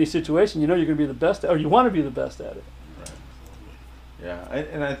go in any situation, you're going to be the best, or you want to be the best at it. Right. Yeah,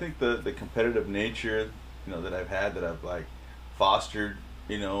 and I think the competitive nature, that I've had, that I've fostered,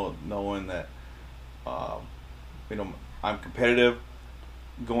 knowing that. I'm competitive,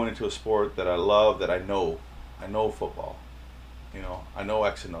 going into a sport that I love, that I know football. I know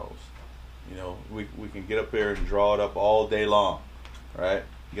X and O's. We can get up there and draw it up all day long, right?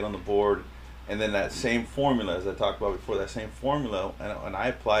 Get on the board, and then that same formula, as I talked about before, that same formula, and I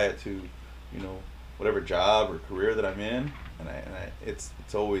apply it to, whatever job or career that I'm in, and it's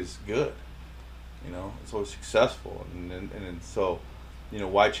always good. It's always successful, and so,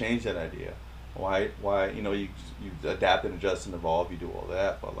 why change that idea? Why you adapt and adjust and evolve, you do all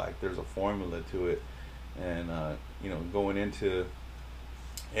that, but there's a formula to it, and going into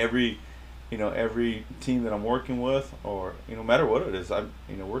every every team that I'm working with, or no matter what it is,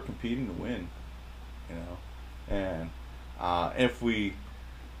 we're competing to win, and if we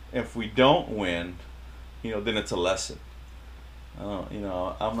don't win, then it's a lesson.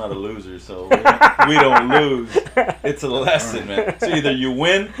 I'm not a loser, so we don't lose. It's a lesson, man. So either you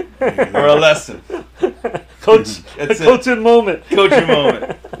win or a lesson. Coaching moment. Coaching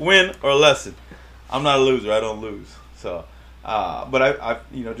moment. Win or a lesson. I'm not a loser. I don't lose. So, but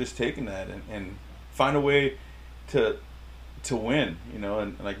I've just taken that and find a way to win.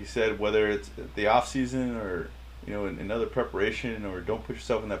 And like you said, whether it's the off season or in other preparation, or don't put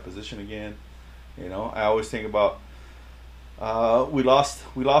yourself in that position again. I always think about. We lost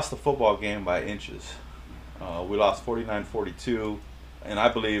the football game by inches. We lost 49-42, and I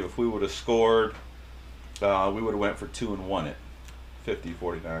believe if we would have scored, we would have went for 2 and won it,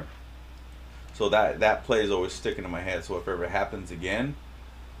 50-49. So that play is always sticking in my head. So if it ever happens again,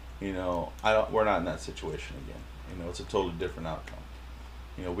 we're not in that situation again. It's a totally different outcome.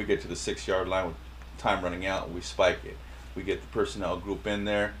 We get to the 6-yard line with time running out, and we spike it. We get the personnel group in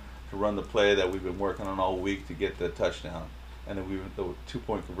there to run the play that we've been working on all week to get the touchdown. And then the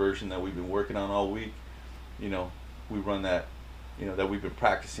 2-point conversion that we've been working on all week, we run that, that we've been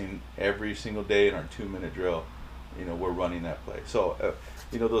practicing every single day in our 2-minute drill. We're running that play. So,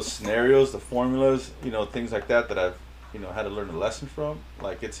 those scenarios, the formulas, things like that I've, had to learn a lesson from,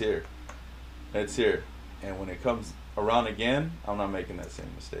 like it's here. It's here. And when it comes around again, I'm not making that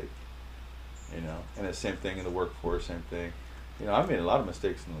same mistake. And the same thing in the workforce, same thing. I've made a lot of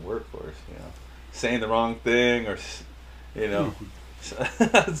mistakes in the workforce, saying the wrong thing or...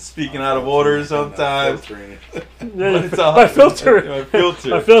 speaking out of order sometimes. My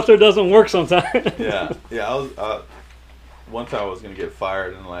filter doesn't work sometimes. Yeah. I was one time I was gonna get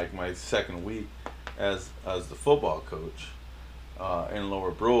fired in like my second week as the football coach in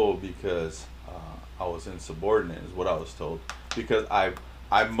Lower Brule because I was insubordinate, is what I was told, because I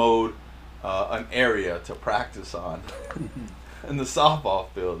mowed an area to practice on. In the softball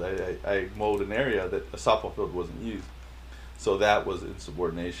field, I mowed an area that the softball field wasn't used. So that was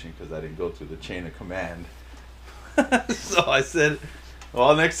insubordination because I didn't go through the chain of command. So I said,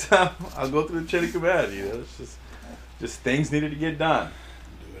 well, next time I'll go through the chain of command. It's just things needed to get done.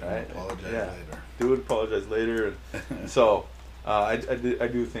 Do it, right? Apologize later. Do it, apologize later. And so I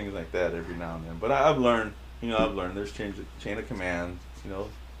do things like that every now and then. But I've learned, there's chain of command.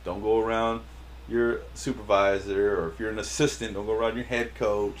 Don't go around your supervisor, or if you're an assistant, don't go around your head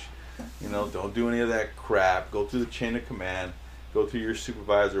coach. Don't do any of that crap. Go through the chain of command. Go through your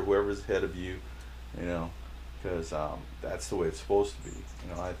supervisor, whoever's ahead of you. Because that's the way it's supposed to be.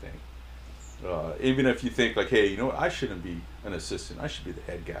 I think. Even if you think like, hey, I shouldn't be an assistant. I should be the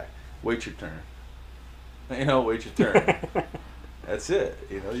head guy. Wait your turn. Wait your turn. That's it.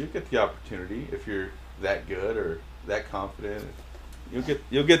 You get the opportunity if you're that good or that confident.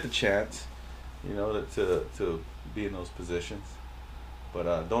 You'll get the chance. To be in those positions.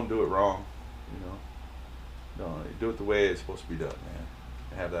 But don't do it wrong, Don't do it the way it's supposed to be done, man.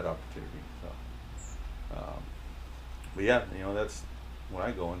 And have that opportunity. So, but yeah, that's when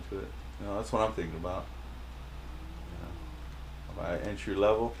I go into it. That's what I'm thinking about. My entry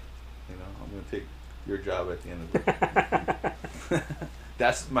level, I'm going to take your job at the end of the day.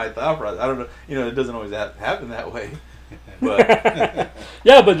 That's my thought process. I don't know. It doesn't always happen that way. But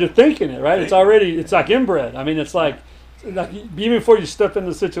yeah, but you're thinking it, right? It's like inbred. I mean, it's like even before you step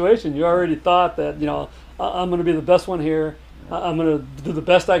into the situation, you already thought that, I'm going to be the best one here. I'm going to do the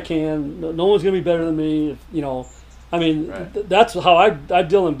best I can. No one's going to be better than me. Right. That's how I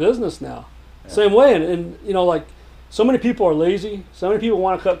deal in business now. Yeah. Same way. And like so many people are lazy. So many people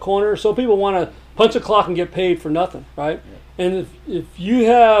want to cut corners. So people want to punch a clock and get paid for nothing, right? Yeah. And if you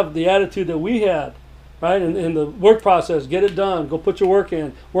have the attitude that we had, right, in the work process, get it done, go put your work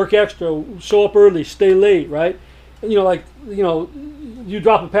in, work extra, show up early, stay late, right? You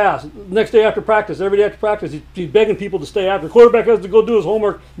drop a pass. Next day after practice, every day after practice, he's begging people to stay after. The quarterback has to go do his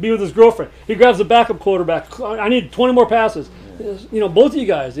homework, be with his girlfriend. He grabs the backup quarterback. I need 20 more passes. Both of you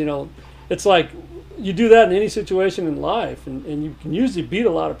guys, it's like you do that in any situation in life, and you can usually beat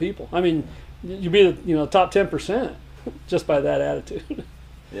a lot of people. I mean, you beat top 10% just by that attitude.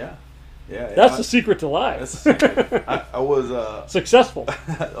 Yeah. That's the secret to life. That's the secret. I was successful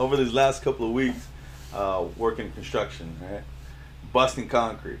over these last couple of weeks working construction, right? Busting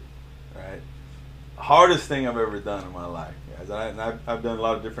concrete, right? Hardest thing I've ever done in my life, guys. I've done a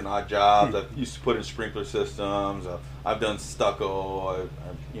lot of different odd jobs. I've used to put in sprinkler systems. I've done stucco. I've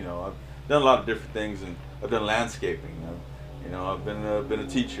done a lot of different things, and I've done landscaping. I've been a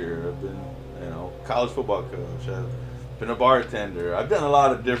teacher. I've been college football coach. I've been a bartender. I've done a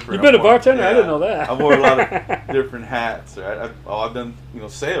lot of different. You've been a bartender? I didn't know that. I've worn a lot of different hats. Right? I've done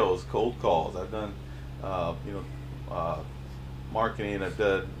sales, cold calls. I've done marketing. I've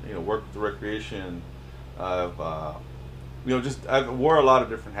done work with the recreation. I've wore a lot of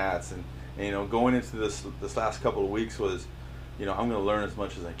different hats, and going into this last couple of weeks was, I'm going to learn as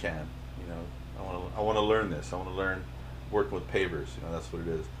much as I can. I want to learn this. I want to learn working with pavers. That's what it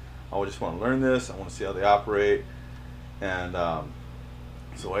is. I just want to learn this. I want to see how they operate, and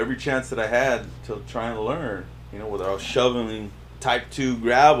so every chance that I had to try and learn, whether I was shoveling type 2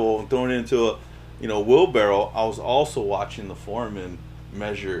 gravel and throwing it into a wheelbarrow, I was also watching the foreman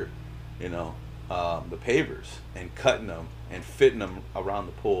measure, the pavers and cutting them and fitting them around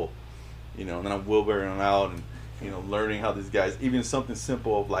the pool, and then I'm wheelbarrowing them out and learning how these guys, even something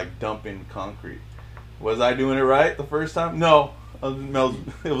simple of like dumping concrete. Was I doing it right the first time? No, I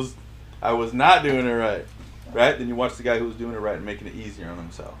was not doing it right. Right? Then you watch the guy who was doing it right and making it easier on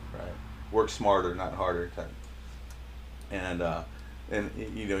himself. Right? Work smarter, not harder type. And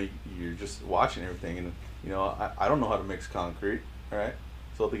you're just watching everything, and I don't know how to mix concrete. Right?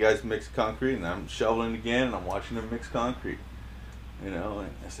 So the guys mix concrete, and I'm shoveling again, and I'm watching them mix concrete. And I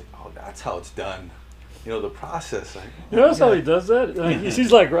say, oh, that's how it's done. The process. Like, that's how he does that.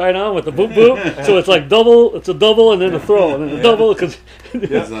 He's like right on with the boop boop. So it's like double. It's a double and then a throw and then a double because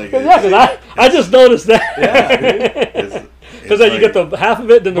I just noticed that. Yeah. Because then you get the half of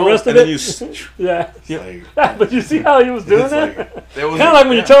it, then the rest of it. Yeah. But you see how he was doing that? Kind of like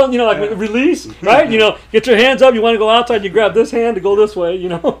when you tell him, like release, right? Get your hands up. You want to go outside, you grab this hand to go this way.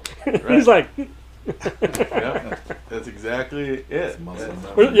 Right. He's like. Yeah, that's exactly it.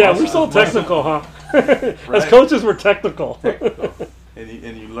 We're so technical, huh? Right. As coaches, we're technical. And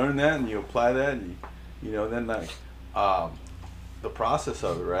you learn that, and you apply that, and then the process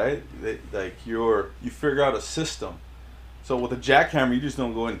of it, right? You figure out a system. So with a jackhammer, you just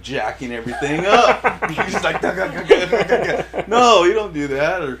don't go in jacking everything up. You're just like no, you don't do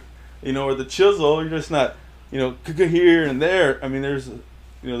that, or the chisel, you're just not here and there. I mean, there's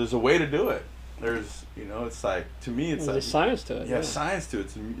a way to do it. There's, it's like, to me, it's there's science to it. Yeah, science to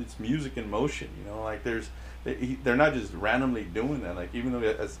it. It's music in motion, like they're not just randomly doing that. Like, even though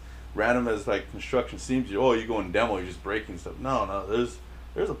as random as like construction seems, you go in demo, you're just breaking stuff. No, there's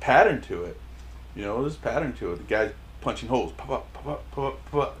a pattern to it. There's a pattern to it. The guy's punching holes, pop up, pop up, pop up,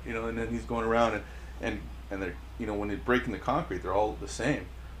 pop up, and then he's going around and they're, when they're breaking the concrete, they're all the same.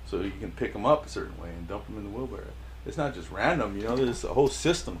 So you can pick them up a certain way and dump them in the wheelbarrow. It's not just random, there's a whole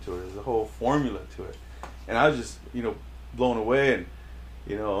system to it. There's a whole formula to it. And I was just, blown away, and,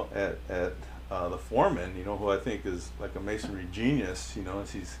 at the foreman, who I think is like a masonry genius,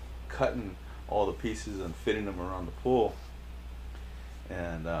 as he's cutting all the pieces and fitting them around the pool.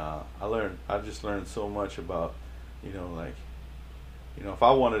 And I've just learned so much about, if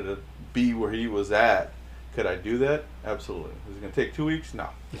I wanted to be where he was at, could I do that? Absolutely. Is it going to take 2 weeks? No.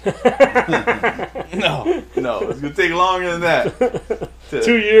 No. It's going to take longer than that.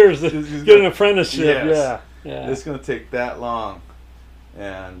 2 years to get an apprenticeship. Yes. Yeah. It's going to take that long.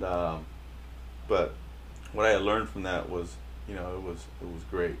 And but what I had learned from that was, it was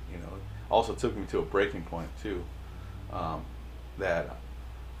great. Also took me to a breaking point too. That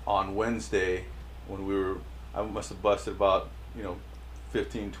on Wednesday when I must have busted about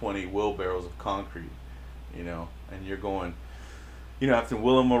 15, 20 wheelbarrows of concrete. And you're going, have to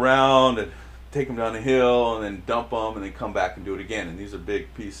wheel them around and take them down the hill and then dump them and then come back and do it again. And these are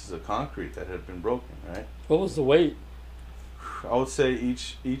big pieces of concrete that had been broken, right? What was the weight? I would say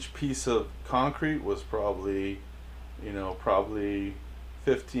each piece of concrete was probably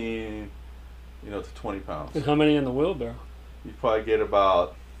 15, to 20 pounds. And how many in the wheelbarrow? You'd probably get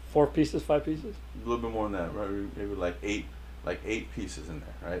about 4 pieces, 5 pieces? A little bit more than that, right? Maybe like eight pieces in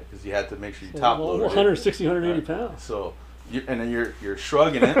there, right? Because you had to make sure you top loaded 160, 180 pounds. So, and then you're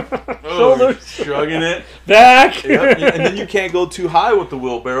shrugging it, shoulders, shrugging it, back, yep. And then you can't go too high with the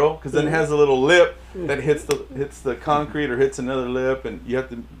wheelbarrow because then it has a little lip that hits the concrete or hits another lip, and you have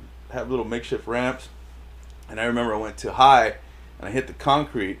to have little makeshift ramps. And I remember I went too high and I hit the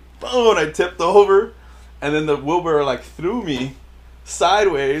concrete, boom, and I tipped over, and then the wheelbarrow like threw me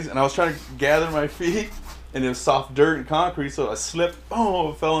sideways, and I was trying to gather my feet. And it was soft dirt and concrete, so I slipped.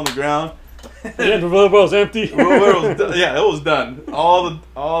 Oh, fell on the ground. Yeah, the wheelbarrow was empty. The wheelbarrow was done. Yeah, it was done. All the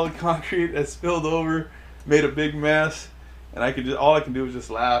concrete had spilled over, made a big mess, and all I can do was just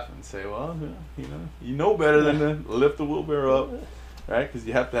laugh and say, well, you know better than to lift the wheelbarrow up, right? Because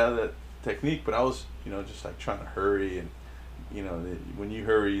you have to have that technique. But I was, just like trying to hurry, and when you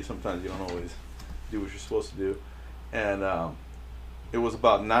hurry, sometimes you don't always do what you're supposed to do, and. It was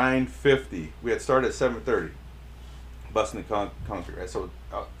about 9:50. We had started at 7:30. busting the concrete, right? So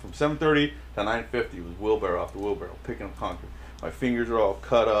from 7:30 to 9:50 was wheelbarrow after wheelbarrow, picking up concrete. My fingers are all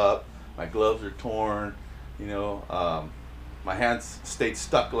cut up, my gloves are torn, you know, my hands stayed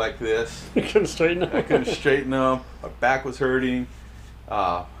stuck like this. You couldn't straighten them. I couldn't straighten them. My back was hurting,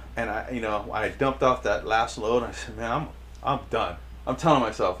 and I dumped off that last load. And I said, man, I'm done. I'm telling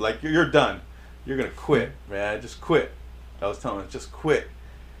myself, like, you're done. You're gonna quit, man. Just quit. I was telling myself, just quit.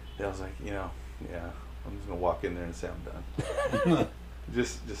 And I was like, yeah, I'm just gonna walk in there and say I'm done.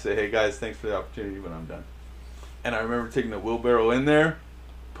 just say, hey guys, thanks for the opportunity, but I'm done. And I remember taking the wheelbarrow in there,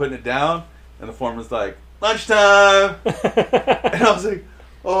 putting it down, and the foreman's like, lunchtime. And I was like,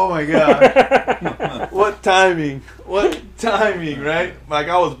 oh my God. What timing, right? Like,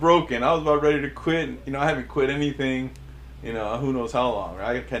 I was broken. I was about ready to quit. You know, I haven't quit anything, you know, who knows how long.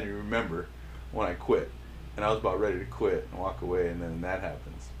 Right? I can't even remember when I quit. And I was about ready to quit and walk away, and then that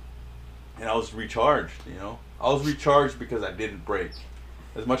happens. And I was recharged, you know. I was recharged because I didn't break.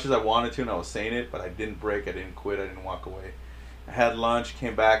 As much as I wanted to, and I was saying it, but I didn't break, I didn't quit, I didn't walk away. I had lunch,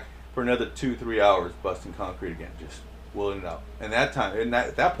 came back for another 2-3 hours busting concrete again, just willing it out. And at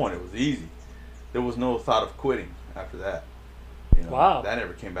that point, it was easy. There was no thought of quitting after that. You know, wow. That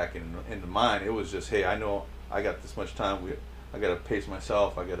never came back into mind. It was just, hey, I know I got this much time. I got to pace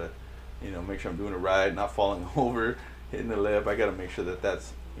myself. I got to, you know, make sure I'm doing it right, not falling over, hitting the lip. I got to make sure that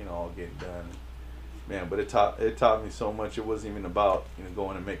that's, you know, all getting done. Man, but it taught me so much. It wasn't even about, you know,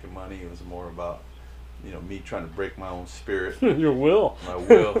 going and making money. It was more about, you know, me trying to break my own spirit. Your will. My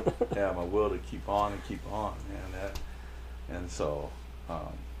will. Yeah, my will to keep on and keep on, man. And so,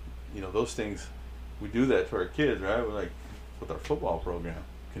 you know, those things, we do that to our kids, right? We're like, with our football program,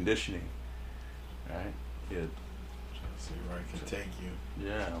 conditioning, right? Yeah. Trying to see where I can take you.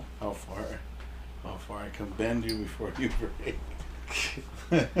 Yeah. How far I can bend you before you break.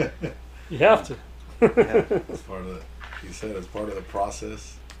 You have to. Yeah, it's part of you said it's part of the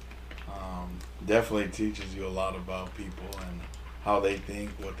process. Definitely teaches you a lot about people and how they think,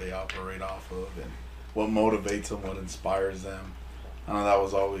 what they operate off of, and what motivates them, what inspires them. I know that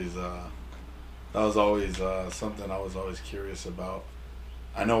was always something I was always curious about.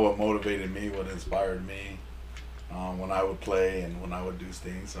 I know what motivated me, what inspired me when I would play and when I would do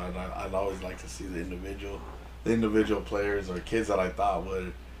things. So I'd always like to see the individual players or kids that I thought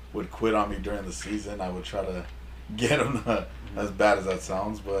would quit on me during the season. I would try to get them, as bad as that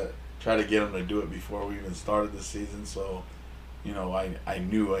sounds, but try to get them to do it before we even started the season. So, you know, I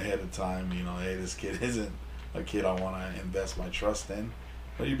knew ahead of time, you know, hey, this kid isn't a kid I want to invest my trust in.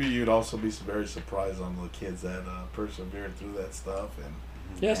 But you'd also be very surprised on the kids that persevere through that stuff.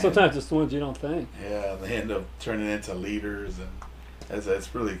 And sometimes it's the ones you don't think. Yeah, they end up turning into leaders, and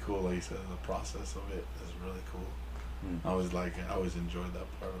it's really cool. Like you said, the process of it is really cool. I always enjoyed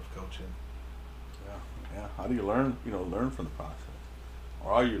that part of coaching. Yeah. How do you learn? You know, learn from the process,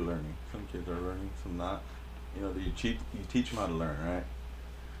 or are you learning? Some kids are learning, some not. You know, you teach them how to learn, right?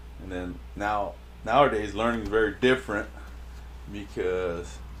 And then nowadays, learning is very different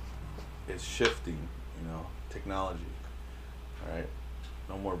because it's shifting. You know, technology, right?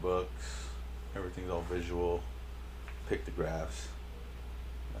 No more books. Everything's all visual, pictographs,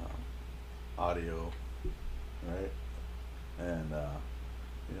 audio, right? And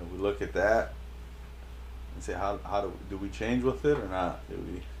you know, we look at that and say, how do we change with it or not? Do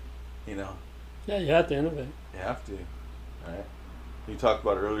we, you know? Yeah, you have to innovate. You have to, right? You talked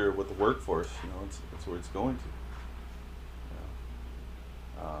about earlier with the workforce. You know, it's where it's going to.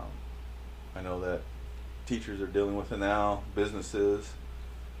 You know? I know that teachers are dealing with it now. Businesses.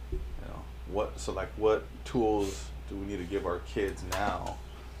 You know, what tools do we need to give our kids now?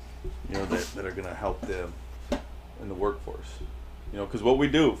 You know, that are going to help them in the workforce. You know, because what we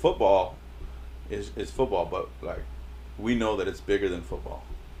do, football, is football, but like we know that it's bigger than football.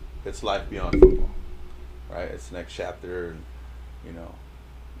 It's life beyond football, right? It's the next chapter, and you know,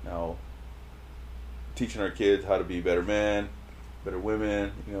 now teaching our kids how to be better men, better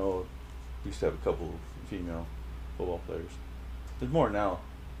women. You know, we used to have a couple of female football players. There's more now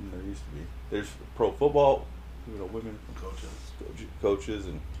than there used to be. There's pro football, you know, women coaches,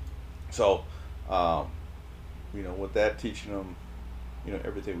 and so. You know, with that, teaching them, you know,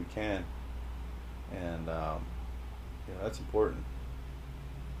 everything we can, and you know, that's important.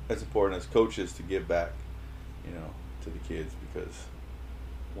 That's important as coaches to give back, you know, to the kids, because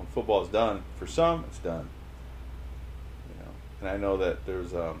when football is done, for some, it's done. You know, and I know that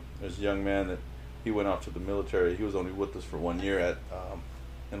there's a young man that he went off to the military. He was only with us for 1 year at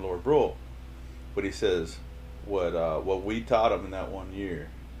in Lower Brule, but he says what we taught him in that 1 year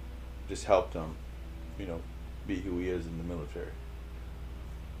just helped him, you know, be who he is in the military.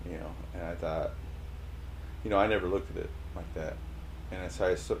 You know, and I thought, I never looked at it like that. And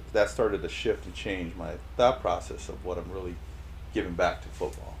that started to shift and change my thought process of what I'm really giving back to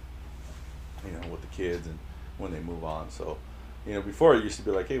football, with the kids and when they move on. So, before it used to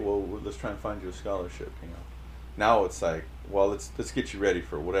be like, hey, well, let's try and find you a scholarship, Now it's like, well, let's get you ready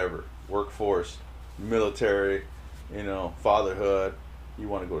for whatever, workforce, military, fatherhood. You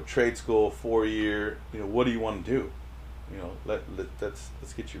want to go to trade school, 4-year, what do you want to do?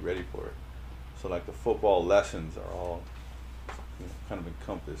 Let's get you ready for it. So like the football lessons are all kind of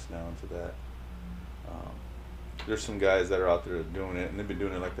encompassed now into that. There's some guys that are out there doing it, and they've been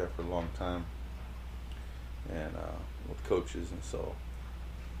doing it like that for a long time, and with coaches. And so,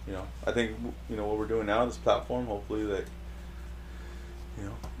 I think what we're doing now, this platform, hopefully that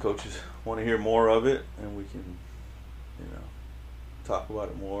coaches want to hear more of it, and we can talk about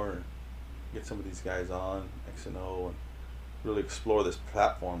it more and get some of these guys on X and O and really explore this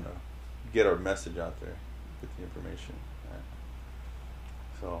platform to get our message out there, get the information.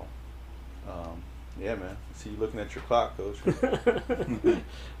 So, yeah, man. See you looking at your clock, Coach.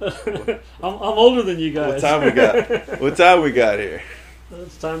 I'm older than you guys. What time we got? What time we got here?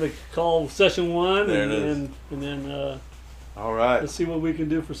 It's time to call session 1, There and it is. then All right. let's see what we can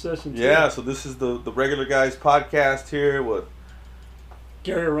do for session 2. Yeah. So this is the Regular Guys podcast here with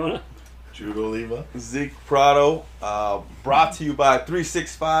Gary Orona. Jude Oliva. Zeke Prado, brought to you by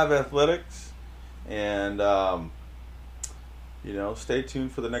 365 Athletics, and stay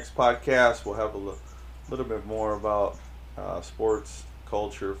tuned for the next podcast. We'll have a little bit more about sports,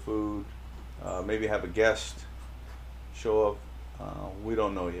 culture, food. Maybe have a guest show up. We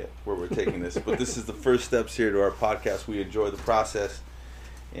don't know yet where we're taking this, but this is the first steps here to our podcast. We enjoy the process,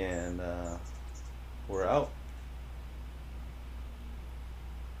 and we're out.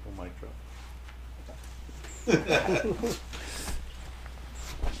 Oh, mic drop.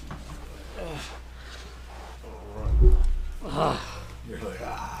 You're like,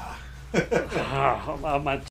 My